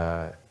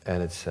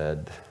 And it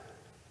said,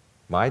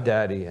 my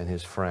daddy and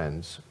his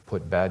friends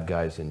put bad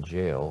guys in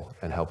jail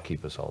and help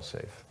keep us all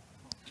safe.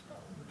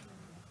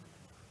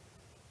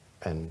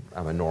 And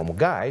I'm a normal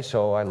guy,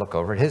 so I look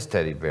over at his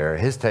teddy bear.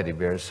 His teddy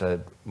bear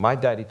said, my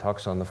daddy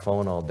talks on the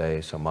phone all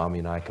day, so Mommy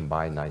and I can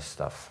buy nice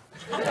stuff.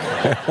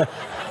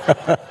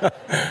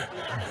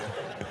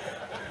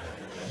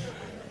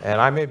 And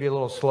I may be a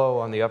little slow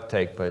on the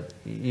uptake, but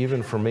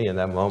even for me in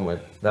that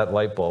moment, that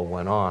light bulb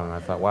went on, and I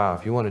thought, wow,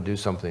 if you want to do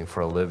something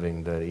for a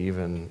living that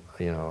even,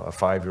 you know, a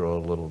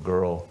 5-year-old little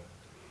girl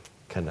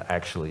can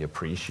actually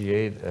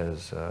appreciate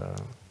as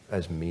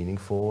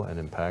meaningful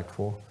and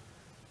impactful,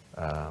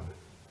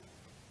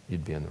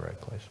 you'd be in the right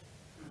place.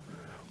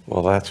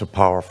 Well, that's a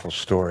powerful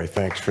story.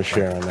 Thanks for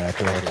sharing that,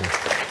 Director.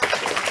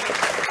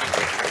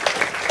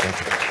 Thank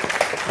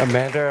you.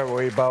 Amanda, are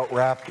we about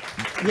wrapped?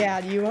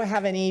 Yeah, do you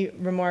have any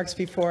remarks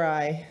before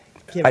I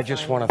give? I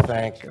just want to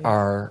thank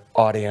our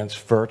audience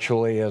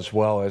virtually as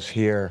well as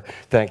here.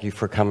 Thank you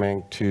for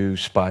coming to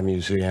Spy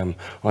Museum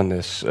on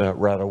this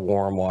rather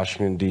warm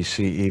Washington,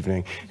 D.C.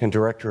 evening. And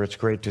Director, it's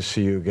great to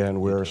see you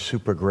again. We're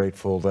super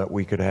grateful that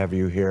we could have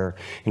you here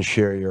and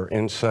share your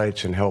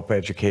insights and help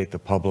educate the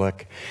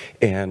public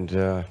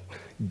and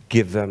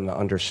give them the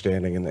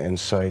understanding and the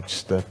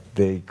insights that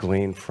they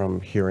glean from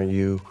hearing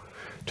you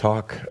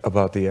talk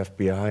about the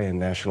FBI and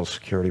national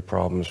security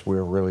problems.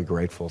 We're really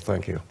grateful.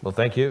 Thank you. Well,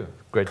 thank you.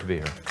 Great to be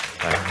here.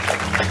 Thanks.